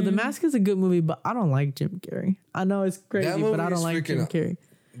 Carrey. Oh, The Mask is a good movie, but I don't like Jim Carrey. I know it's crazy, but movie I don't is like Jim freaking- Carrey.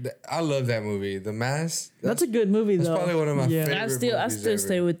 I love that movie. The Mask. That's a good movie, That's though. probably one of my favorite. I movies still ever.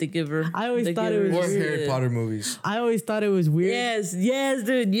 stay with The Giver. I always The thought it Giver was Or is Harry good. Potter movies. I always thought it was weird. Yes,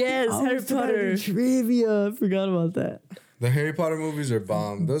 dude. Yes, Oh, Harry I forgot Potter. the Trivia. I forgot about that. The Harry Potter movies are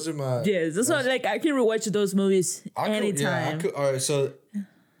bomb. Those are my. Yes, that's why like I can rewatch those movies I could- anytime. all right, so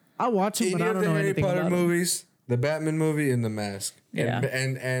I watch them, any but I of don't the know Harry anything Potter about them. movies, the Batman movie, and the Mask, Yeah.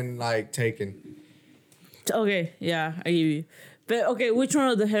 and like Taken. Okay, yeah, I give you. But okay, which one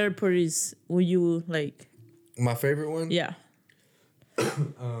of the Harry Potters will you like? My favorite one. Yeah.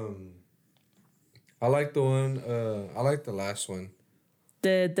 I like the one. I like the last one.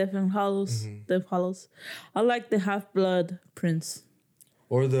 The Death Hallows. Death Hallows. I like the Half Blood Prince.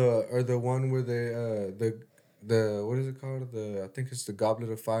 Or the one where they the what is it called? I think it's the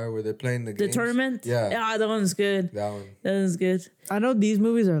Goblet of Fire where they're playing the The games. tournament? Yeah. Yeah, that one's good. That one. That one's good. I know these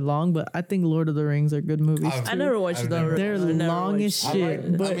movies are long, but I think Lord of the Rings are good movies. I've- I never watched I've that. never- They're I never long as watched-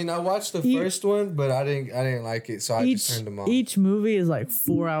 shit. But I mean, I watched the each- first one, but I didn't like it, so I just turned them off. each movie is like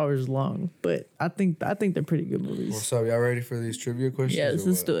 4 hours long, but I think they're pretty good movies. What's up? Y'all ready for these trivia questions? Yes, or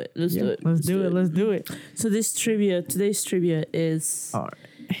let's what? do it. Let's Yeah, do it. Let's do it. Let's do it. So today's trivia is All right.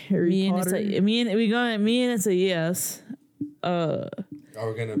 Harry me and Potter. it's a yes. Are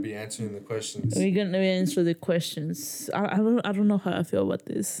we gonna be answering the questions? We're gonna answer the questions. I don't know how I feel about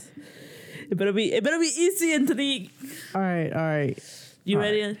this. It better be easy, Anthony. All right. You All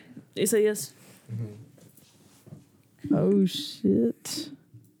ready? It's a yes. Oh shit.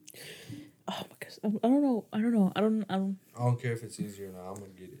 Oh my gosh. I don't know. I don't care if it's easy or not. I'm gonna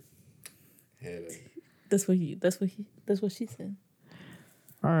get it. Head up. That's what she said.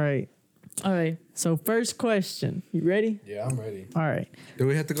 All right. All right. So first question. You ready? Yeah, I'm ready. All right. Do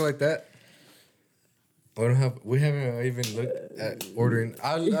we have to go like that? We haven't even looked at ordering.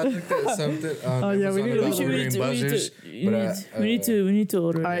 I looked at something. Oh, yeah, we Amazon need to about look- ordering buzzers, but we need to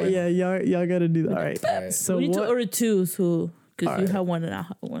order. All right. one. Yeah. Y'all gotta do that. All right. Alright. So we need what? to order two, so because you Alright. have one and I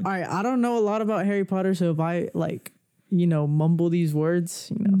have one. All right. I don't know a lot about Harry Potter, so if I mumble these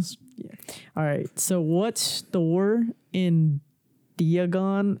words, yeah. All right. So what store in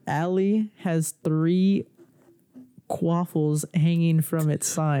Diagon Alley has 3 quaffles hanging from its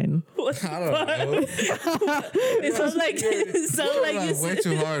sign? I don't know. It sounds like you Way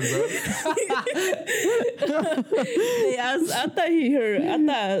too hard, bro. I thought he heard. I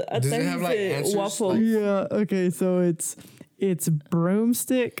thought Does it he have, like, said answers? waffle. Like- Yeah. Okay. So it's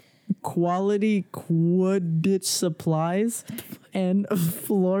broomstick, quality Quidditch supplies, and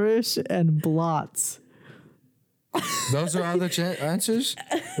flourish and blots. Those are all the answers.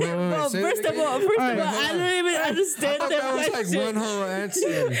 Wait, Well, say it first of again? all, I don't even understand I the thought that was question. like one whole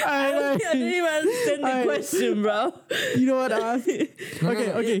answer. I don't even understand the Alright. question, bro. You know what?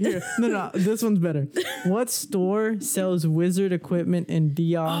 Okay, here. No, this one's better. What store sells wizard equipment in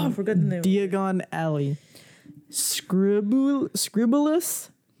I forgot the name. Diagon Alley? Scribulus,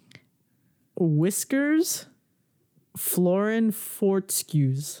 Whiskers, Florin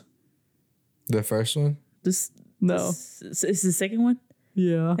Fortescue's. The first one. This No. is the second one.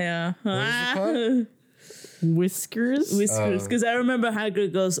 Yeah. Yeah. it called? Whiskers. Whiskers, because I remember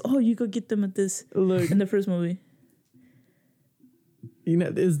Hagrid goes, "Oh, you go get them at this." Look, In the first movie.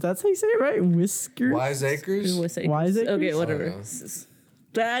 that's how you say it, right? Whiskers. Wiseacres. Wiseacres? Okay, whatever. Oh, no.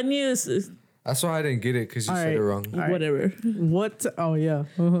 But I knew it's That's why I didn't get it because you All said right. it wrong. whatever. What? Oh yeah.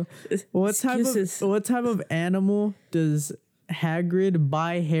 What Excuses. type of animal does Hagrid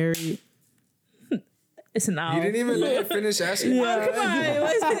buy Harry? It's an owl. You didn't even let her finish asking. Oh, come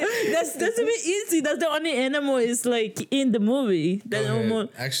on. That's a bit easy. That's the only animal is like in the movie. That animal.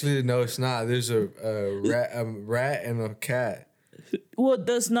 Actually, no, it's not. There's a rat and a cat. Well,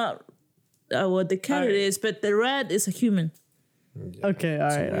 that's not what the cat Alright. is, but the rat is a human. Okay, all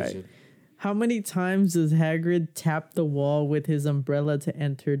right. wizard. How many times does Hagrid tap the wall with his umbrella to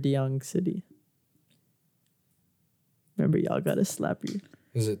enter Diagon City? Remember, y'all gotta slap you.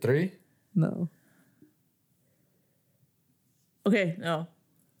 Is it 3? No. Okay, no.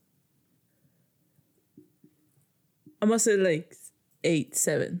 I must say like 8,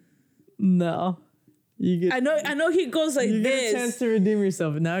 7. No. You get. I know he goes like you this. get a chance to redeem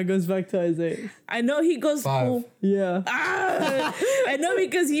yourself. Now it goes back to Isaiah. I know he goes 5. full. Yeah. I know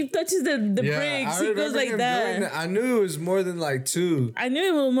because he touches the brakes. He goes like that. I knew it was more than like 2. I knew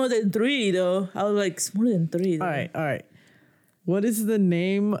it was more than 3 though. I was like, it's more than 3. Though. All right. What is the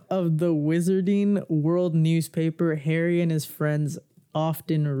name of the Wizarding World newspaper Harry and his friends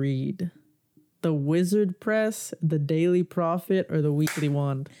often read? The Wizard Press, the Daily Prophet, or the Weekly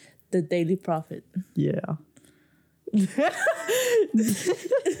Wand? The Daily Prophet. Yeah.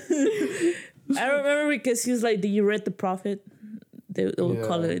 I remember because he was like, "Do you read the Prophet?" They would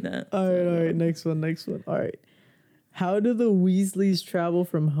call it like that. All right. Next one. All right. How do the Weasleys travel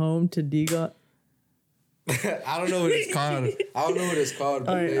from home to Digon? I don't know what it's called.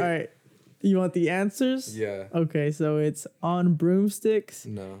 All right. You want the answers? Yeah. Okay, so it's on broomsticks.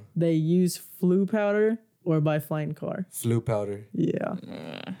 No. They use flu powder or by flying car. Flu powder. Yeah.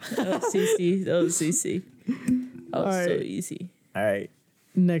 CC. That was CC. That was so easy. All right.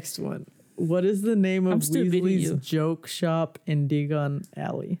 Next one. What is the name of still beating Weasley's you. joke shop in Digon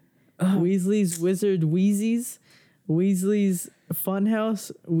Alley? Weasley's Wizard Wheezies, Weasley's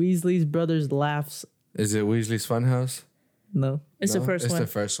Funhouse, Weasley's Brothers Laughs. Is it Weasley's Funhouse? No. It's the first It's one. the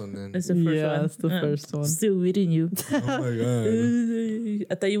first one then. It's the first one. Yeah, it's the first one. Still reading you. Oh my god.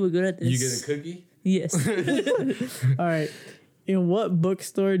 I thought you were good at this. You get a cookie? Yes. All right. In what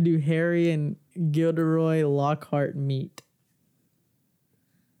bookstore do Harry and Gilderoy Lockhart meet?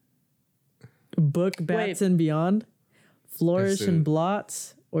 Book Bats and Beyond, Flourish That's and it.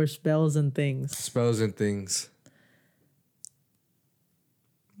 Blots, or Spells and Things? Spells and things.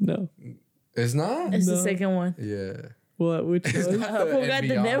 No. It's not? It's the second one. Yeah. What? Which one? I forgot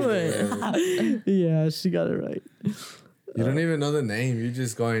the name of it. Yeah, she got it right. You don't even know the name. You're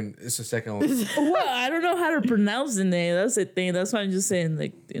just going, it's the second one. Well, I don't know how to pronounce the name. That's the thing. That's why I'm just saying,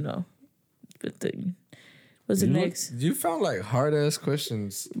 like, you know. But what's the next? You found like hard ass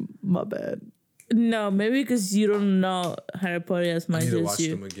questions. My bad. No, maybe because you don't know Harry Potter as I much need to as watch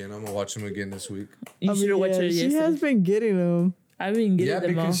you. them again. I'm gonna watch them again this week. You should have watched it She yesterday. has been getting them. I've been getting Yeah,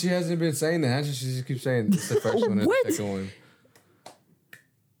 them all. because she hasn't been saying the answer. She just keeps saying it's the first one and What? the second one.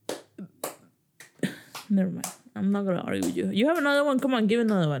 Never mind. I'm not gonna argue with you. You have another one? Come on, give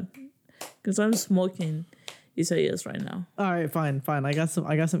another one. Because I'm smoking Isaias right now. All right, fine. I got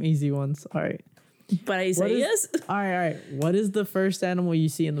some easy ones. All right. But What is- Isaias? All right. What is the first animal you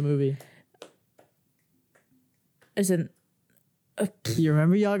see in the movie? Isn't You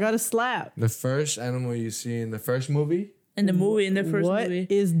remember y'all got to slap. The first animal you see in the first movie? in the movie, in the first What movie.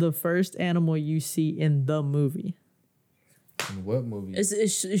 is the first animal you see in the movie? In what movie? It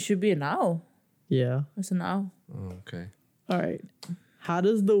should be an owl. Yeah. It's an owl. Oh, okay. All right. How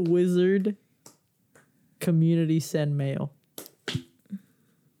does the wizard community send mail?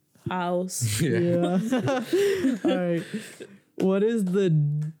 Owls. Yeah. All right. What is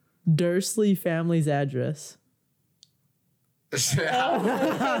the Dursley family's address? I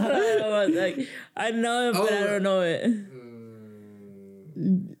know it, but I don't know it.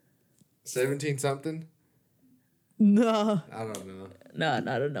 17 something? No. I don't know. No, I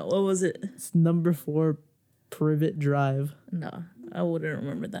don't know. What was it? It's number 4 Privet Drive. No, I wouldn't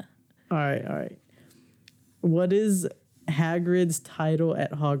remember that. All right. What is Hagrid's title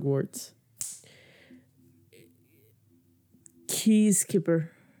at Hogwarts? Keys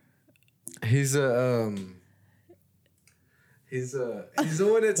keeper. He's the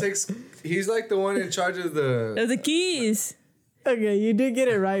one that takes. He's like the one in charge of the. The keys. Okay, you did get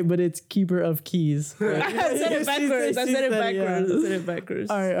it right, but it's Keeper of Keys. I said it backwards. I said it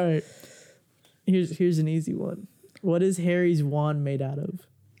backwards. All right. Here's an easy one. What is Harry's wand made out of?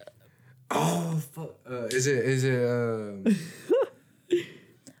 Oh fuck! Is it?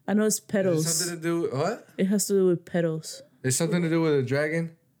 I know it's Is petals. it something to do with what? It has to do with petals. It's something to do with a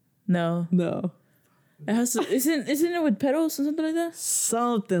dragon. No, No. it has to. Isn't it with petals or something like that?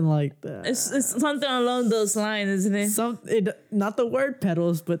 Something like that. It's something along those lines, isn't it? Not the word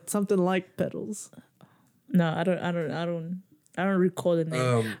petals, but something like petals. No, I don't recall the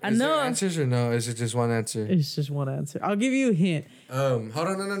name. I Is know. there answers or no? Is it just one answer? It's just one answer. I'll give you a hint. Hold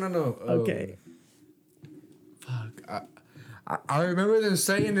on, no. Okay. Fuck. I remember them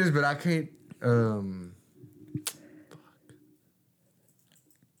saying this, but I can't.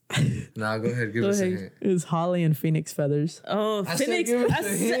 Nah, go ahead. Give us a ahead. hint. It's Holly and Phoenix Feathers. Oh, I said Phoenix. give us I a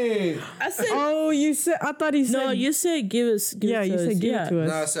said. hint. I said. Oh, you said. I thot he said. No, you said give us. Yeah, it you to said us. give Yeah. it to us.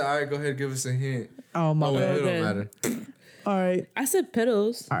 No, I said, all right, go ahead, give us a hint. Oh my Oh, wait, bad. it Okay. don't matter. All right. I said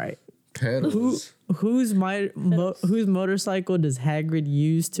pedals. All right. Pedals. Whose motorcycle does Hagrid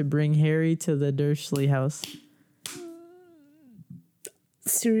use to bring Harry to the Dursley house?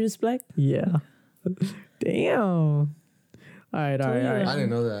 Sirius Black. Yeah. Damn. All right. I didn't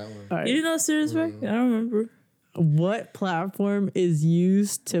know that one. All right. You know Sirius Black? I don't remember. What platform is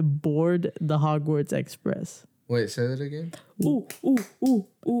used to board the Hogwarts Express? Wait, say that again. Ooh.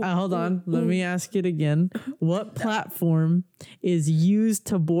 Hold on. Let me ask it again. What platform is used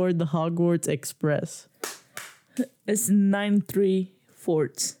to board the Hogwarts Express? It's 9-3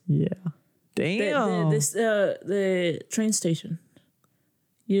 Forts. Yeah. Damn. The train station.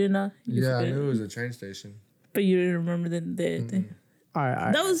 You didn't know? You Yeah, I forget. knew it was a train station. But you didn't remember the thing. All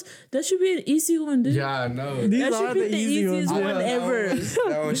right. That should be an easy one, dude. Yeah, I know. These That are should be the the easy easiest ones. one Yeah. ever.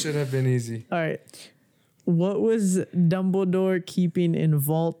 That one should have been easy. All right. What was Dumbledore keeping in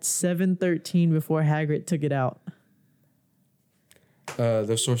Vault 713 before Hagrid took it out?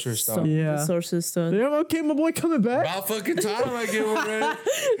 The Sorcerer's Stone. Yeah. The sources stuff. Yeah, okay, my boy coming back. About fucking time I get one ready.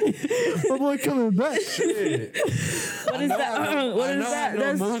 My boy coming back. Shit. What is that? What I is know that? I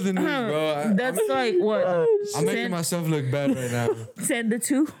know more than this, bro. That's like what? I'm making myself look bad right now. Send the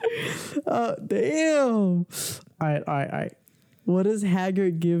two. Damn. All right. What does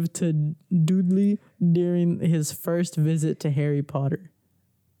Hagrid give to Dudley during his first visit to Harry Potter?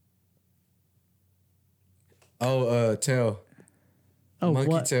 Oh, tail. Oh,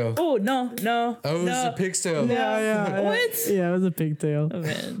 Monkey what? tail. Oh no. Oh, it was a pig's tail. Yeah. What? Yeah, it was a pigtail. Oh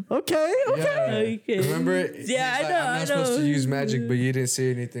man. Okay. Yeah. Okay. Remember it? Yeah, He's I like, know, I'm not I supposed know. to use magic, but you didn't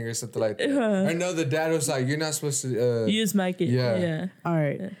see anything or something like that. Or no, the dad was like, you're not supposed to. Use magic. Yeah. Yeah. All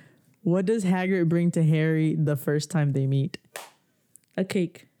right. What does Hagrid bring to Harry the first time they meet? A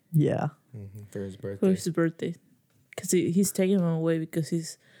cake For Yeah. his for birthday. his birthday, because he's taking him away because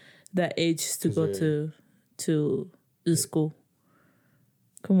he's that age to go to the school.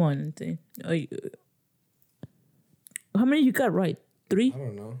 Come on, Anthony. How many you got right? 3, I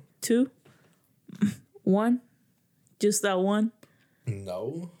don't know. 2, 1, just that one.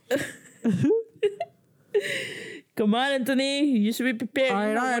 No. Come on, Anthony. You should be prepared. All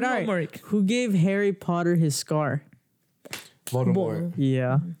You know, right. one homework. Who gave Harry Potter his scar? Voldemort.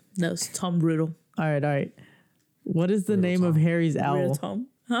 Yeah. That was Tom Riddle. All right. What is the name of Harry's Real owl? Tom?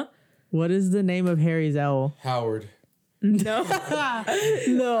 Huh? What is the name of Harry's owl? Howard. No.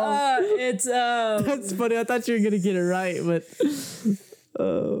 No. It's That's funny. I thought you were going to get it right, but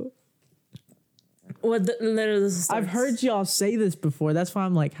what the letter does it start? I've heard y'all say this before. That's why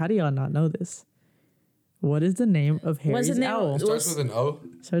I'm like, how do y'all not know this? What is the name of What's Harry's the name? owl? Starts with an O.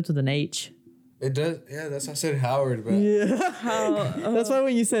 Starts with an H. It does. Yeah, that's why I said Howard, but That's why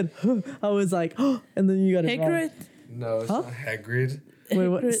when you said, I was like, and then you got it wrong. Hagrid. no, it's not Hagrid. Wait,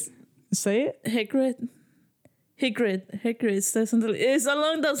 what? Hagrid. Say it? Hagrid. It's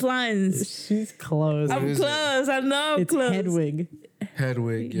along those lines. She's close. I'm is it? close. I know I'm It's close. Hedwig.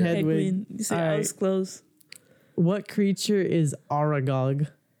 Hedwig. Yeah. Hedwig. You see, I Alright. was close. What creature is Aragog?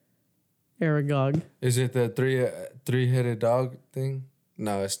 Aragog. Is it the three-headed dog thing?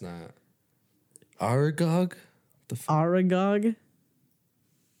 No, it's not. Aragog? Aragog?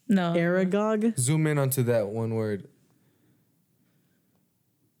 No. Aragog? Zoom in onto that one word.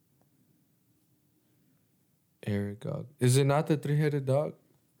 Aragog. Is it not the three-headed dog?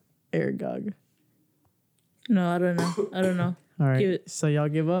 Aragog. No, I don't know. All right. Give it- So y'all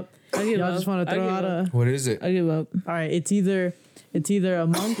give up? I give Y'all up. just want to I throw give out up. a... What is it? I give up. All right. It's either a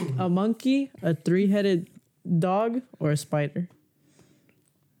monkey, a three-headed dog, or a spider.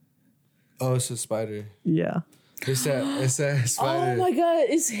 Oh, it's a spider. Yeah. It's that Oh spider. my god,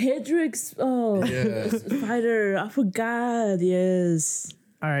 it's Hedrig's Yeah. spider. I forgot. Yes.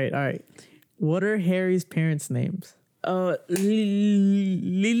 All right. What are Harry's parents' names?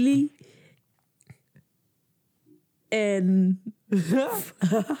 Lily and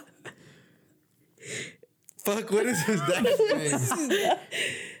Fuck, what is his dad's name?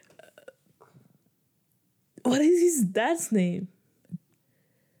 what is his dad's name?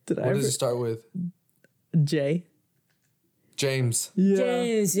 Did I What ever... does it start with? J. James. Yeah.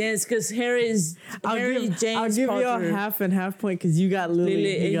 James, yes, because James I'll Potter. give you a half and half point because you got Lily.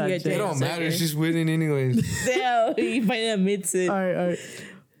 Lily and and you got you got J. It James. don't matter. okay. She's winning anyways. Damn, you finally admits it. All right.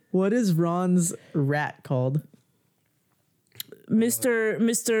 What is Ron's rat called? Mr.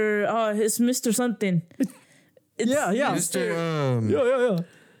 It's Mr. something. Yeah. Mr. Yeah.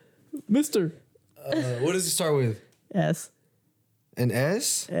 Mister. What does it start with? S. An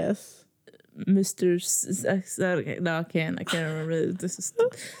S? Mr. Okay, no, I can't remember. This is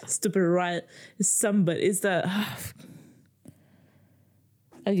stupid, right? It's somebody. It's the.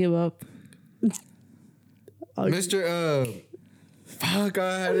 I give up. Mr. Fuck,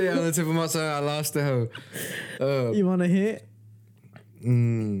 I had it on the tip of my tongue. I lost the hoe. You want to hit?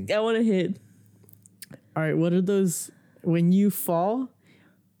 I want to hit. All right. What are those when you fall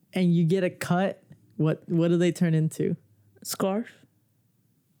and you get a cut? What do they turn into? Scarf.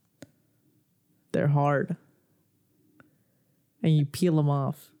 They're hard, and you peel them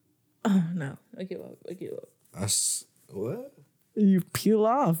off. Oh no! I give up. What? You peel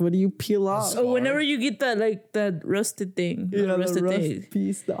off. What do you peel off? Oh, whenever you get that rusted thing, Yeah, the rusted rust thing.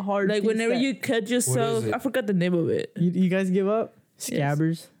 piece, the hard. Like piece whenever that- you cut yourself, I forgot the name of it. you guys give up.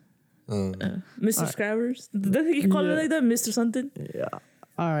 Scabbers. Mr. Scabbers. Doesn't he call it like that, Mr. Something? Yeah.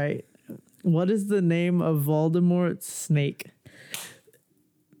 All right. What is the name of Voldemort's snake?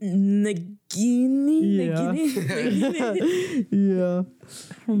 Nagini. Yeah. Nagini. Yeah.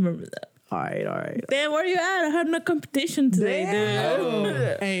 I remember that. All right. Damn, where you at? I had no competition today,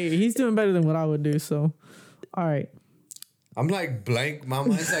 dude. Hey, he's doing better than what I would do. So, all right. I'm like blank. My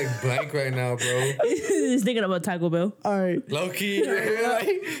mind's like blank right now, bro. He's thinking about Taco Bell. All right. Low key.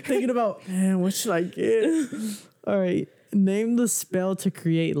 Thinking about, man, what should I get? All right. Name the spell to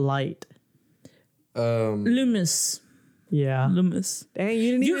create light. Loomis. Yeah. Loomis. Dang,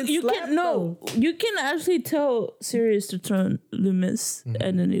 you didn't even You slap can no. though. You can actually tell Sirius to turn Loomis,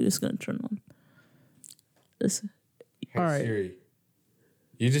 and then it is gonna turn on. Listen, Hey, All right. Siri.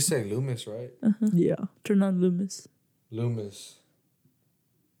 You just said Loomis, right? Yeah. turn on Loomis. Loomis.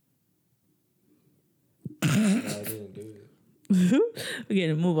 No, I didn't do it.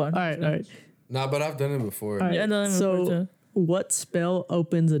 Okay, move on. All right. Nah, but I've done it before. All right. Yeah, no, So, what spell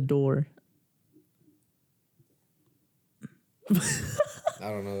opens a door? I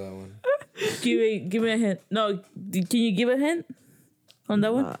don't know that one. give me a hint. No, can you give a hint on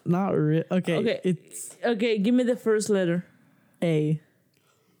that one? Not really. Okay. Okay. It's Okay, give me the first letter. A.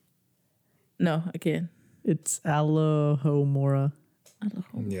 No, I can't. It's Alohomora.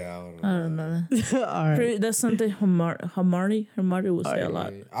 Yeah, I don't I know. don't know that. All right. That's something Hamarti will say a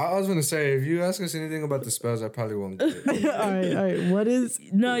lot. I was gonna say, if you ask us anything about the spells, I probably won't get it. All right. What is?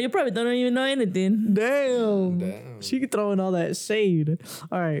 No, you probably don't even know anything. Damn. Damn. She could throw in all that shade.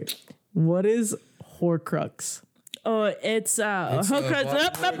 All right. What is Horcrux? Oh, it's Horcrux.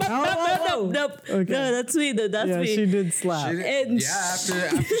 Nope. Okay. No, that's me. That's Yeah, me. she did slap. She did- And- yeah,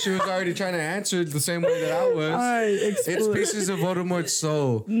 after she was already trying to answer it the same way that I was. All right. It's Explain. pieces of Voldemort's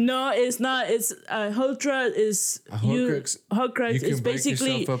soul. No, it's not. It's Horcrux is Horcrux. Horcrux You can is break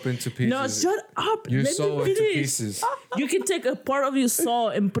basically yourself up into pieces. No, shut up. Your Let soul me into finish. pieces. You can take a part of your soul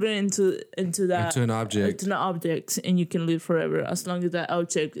and put it into that Into an object. into an object, and you can live forever as long as that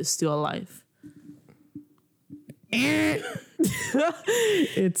object is still alive.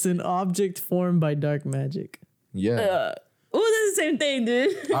 It's an object formed by dark magic. Yeah. Oh, that's the same thing,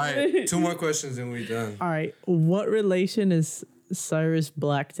 dude. All right, 2 more questions and we done. All right. What relation is Cyrus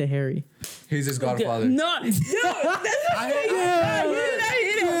Black to Harry? He's his godfather. No, that's not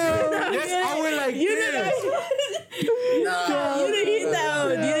Yes, I went like this. You didn't hear that. You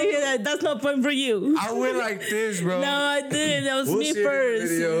didn't hear that. That's no point for you. I went like this, bro. No, I didn't. That was We'll me see it in the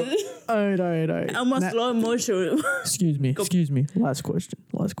first. video. All right. I'm a Na- slow motion. Excuse me. Last question.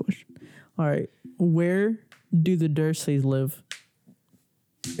 All right. Where do the Dursleys live?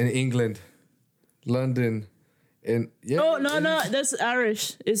 In England, London, in Oh no, that's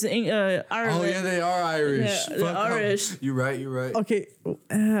Irish. It's Ireland. Oh yeah, they are Irish. Yeah, they're Irish. You're right. Okay,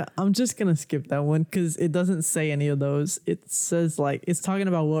 I'm just gonna skip that one because it doesn't say any of those. It says like it's talking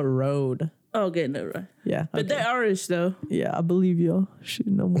about what road. Okay, no, right. Yeah, But they're Irish though. yeah, I believe y'all. Shoot,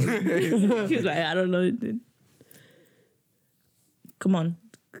 no more. He's like, I don't know, dude. Come on,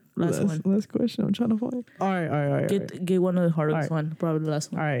 last one. Last question. I'm trying to find. All right. Get one of the hardest All right. one. Probably the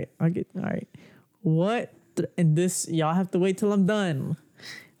last one. All right, I'll get. All right, what? And this y'all have to wait till I'm done.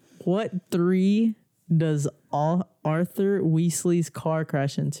 What 3 does Arthur Weasley's car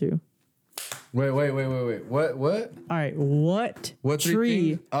crash into? Wait. What? All right, what 3 tree?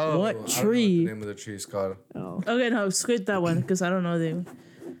 things? Oh, what I don't know what tree? the name of the tree is called. Oh, Okay, no, skip that one because I don't know the.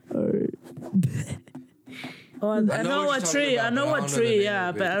 all right. Oh, I know what you're tree. talking I about, know but I what don't know the tree. name Yeah,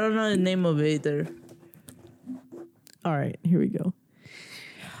 of but it. I don't know the name of it either. All right, here we go.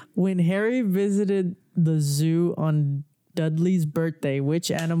 When Harry visited the zoo on Dudley's birthday,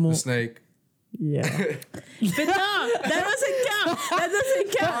 which animal? The snake. Yeah. But no, that doesn't count. That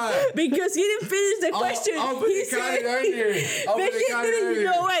doesn't count because he didn't finish the question. Oh, but he he counted earlier. Oh, But but he he counted didn't. earlier.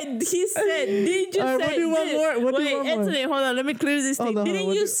 No, wait. He said, "Did you All right, say?" we'll do one more. We'll do wait, one more. Anthony, hold on. Let me clear this thing. Hold on, Didn't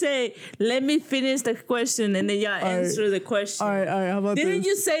we'll you do- say, "Let me finish the question," and then y'all answer the question? All right. How about Didn't this?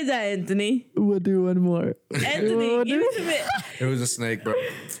 you say that, Anthony? We'll do one more. Anthony, We'll give do- it to me. It was a snake, bro.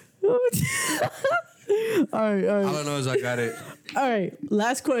 All right. All I know is I got it. All right.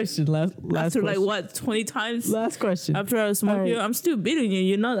 Last question. Last After question. like what, 20 times? Last question. After I smoke All you, right. I'm still beating you.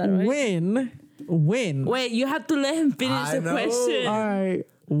 You know that, right? When? Wait, you have to let him finish I the know. question. All right.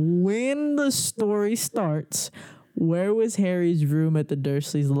 When the story starts, where was Harry's room at the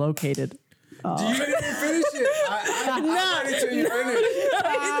Dursleys located? You didn't even finish it. I'm ready till you finish.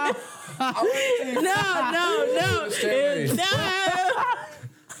 I'm ready till you No. Stay ready.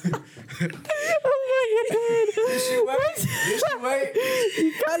 Did she wait?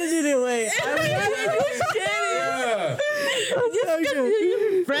 You kind of didn't wait. Yeah.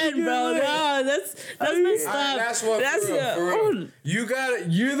 You're friend, bro. No, that's messed up. That's what. That's For real. You got it.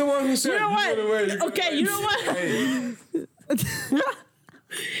 You're the one who said. You know what? Okay, you know what?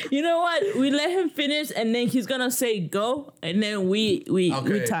 You know what? We let him finish, and then he's gonna say go, and then we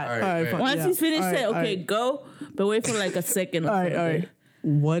tie. All right, fine. Once he's finished, All right, say all okay, right. go, but wait for like a second. All right.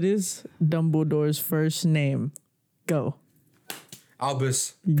 What is Dumbledore's first name? Go.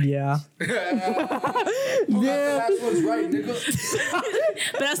 Albus. Yeah. The last one's right,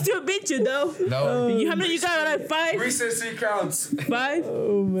 nigga. But I still beat you though. No. How many you got? Like 5? Recency counts. 5?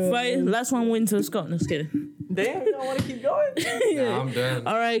 Oh man. 5. Last one wins. Let's go. No, just kidding. Damn, you don't want to keep going? Nah, I'm done.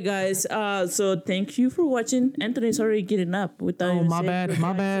 All right, guys. So thank you for watching. Anthony's already getting up without Oh, even my saying-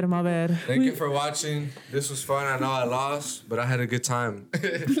 bad. Thank you for watching. This was fun. I know I lost, but I had a good time. Me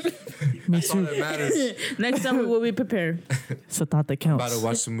That's all too. that matters. Next time we will be prepared. It's a thought that counts. About to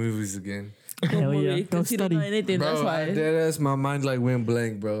watch some movies again. Hell yeah. Go Because you don't know study. anything. That's Bro, why. deadass, my mind like went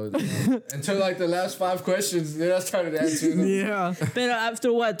blank, bro. Until like the last 5 questions, then I started answering them. Yeah. But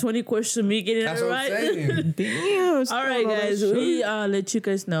after what, 20 questions, me getting That's it what right? I'm saying. Damn. All right, guys. We let you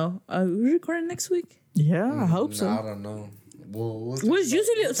guys know. We recording next week. Yeah, I hope so. Nah, I don't know. We'll talk Well, about-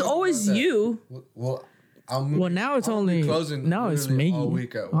 usually we'll it's talk always about that. you. Well, Well, now it's I'll only be closing now it's literally me. all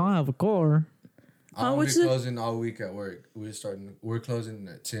week at I work. don't have a car. I'll be what's it? closing all week at work. We're closing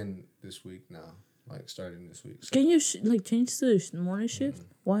at 10 this week now. Like starting this week. So, Can you change to the morning shift?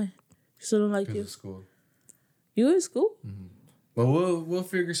 Why? Still don't like because you. of school. You in school? But we'll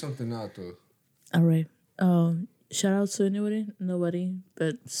figure something out though. All right. Shout out to anybody? Nobody.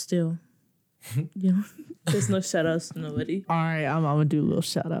 But still, you know, there's no shout outs to nobody. All right, I'm gonna do a little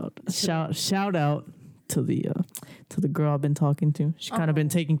shout out. Shout out to the girl I've been talking to. She kind of been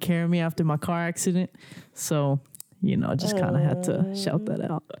taking care of me after my car accident, so you know, I just kind of had to shout that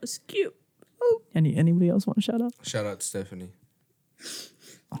out. That's cute. Anybody else want to shout out? Shout out to Stephanie.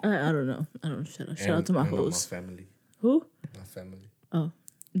 I don't know. I don't shout out. Shout out to my and host. My family. Who? My family. Oh,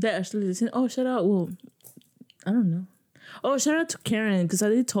 that actually listen. Oh, shout out. Well, I don't know. Oh, shout out to Karen because I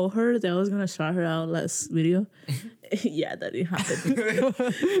did told her that I was gonna shout her out last video. Yeah, that didn't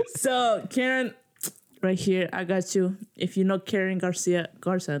happen. So Karen, right here, I got you. If you know Karen Garza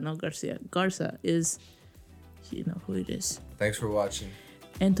is, you know who it is. Thanks for watching.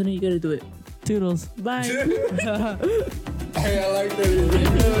 Anthony, you gotta do it. Toodles. Bye. Hey, I like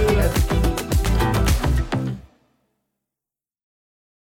that.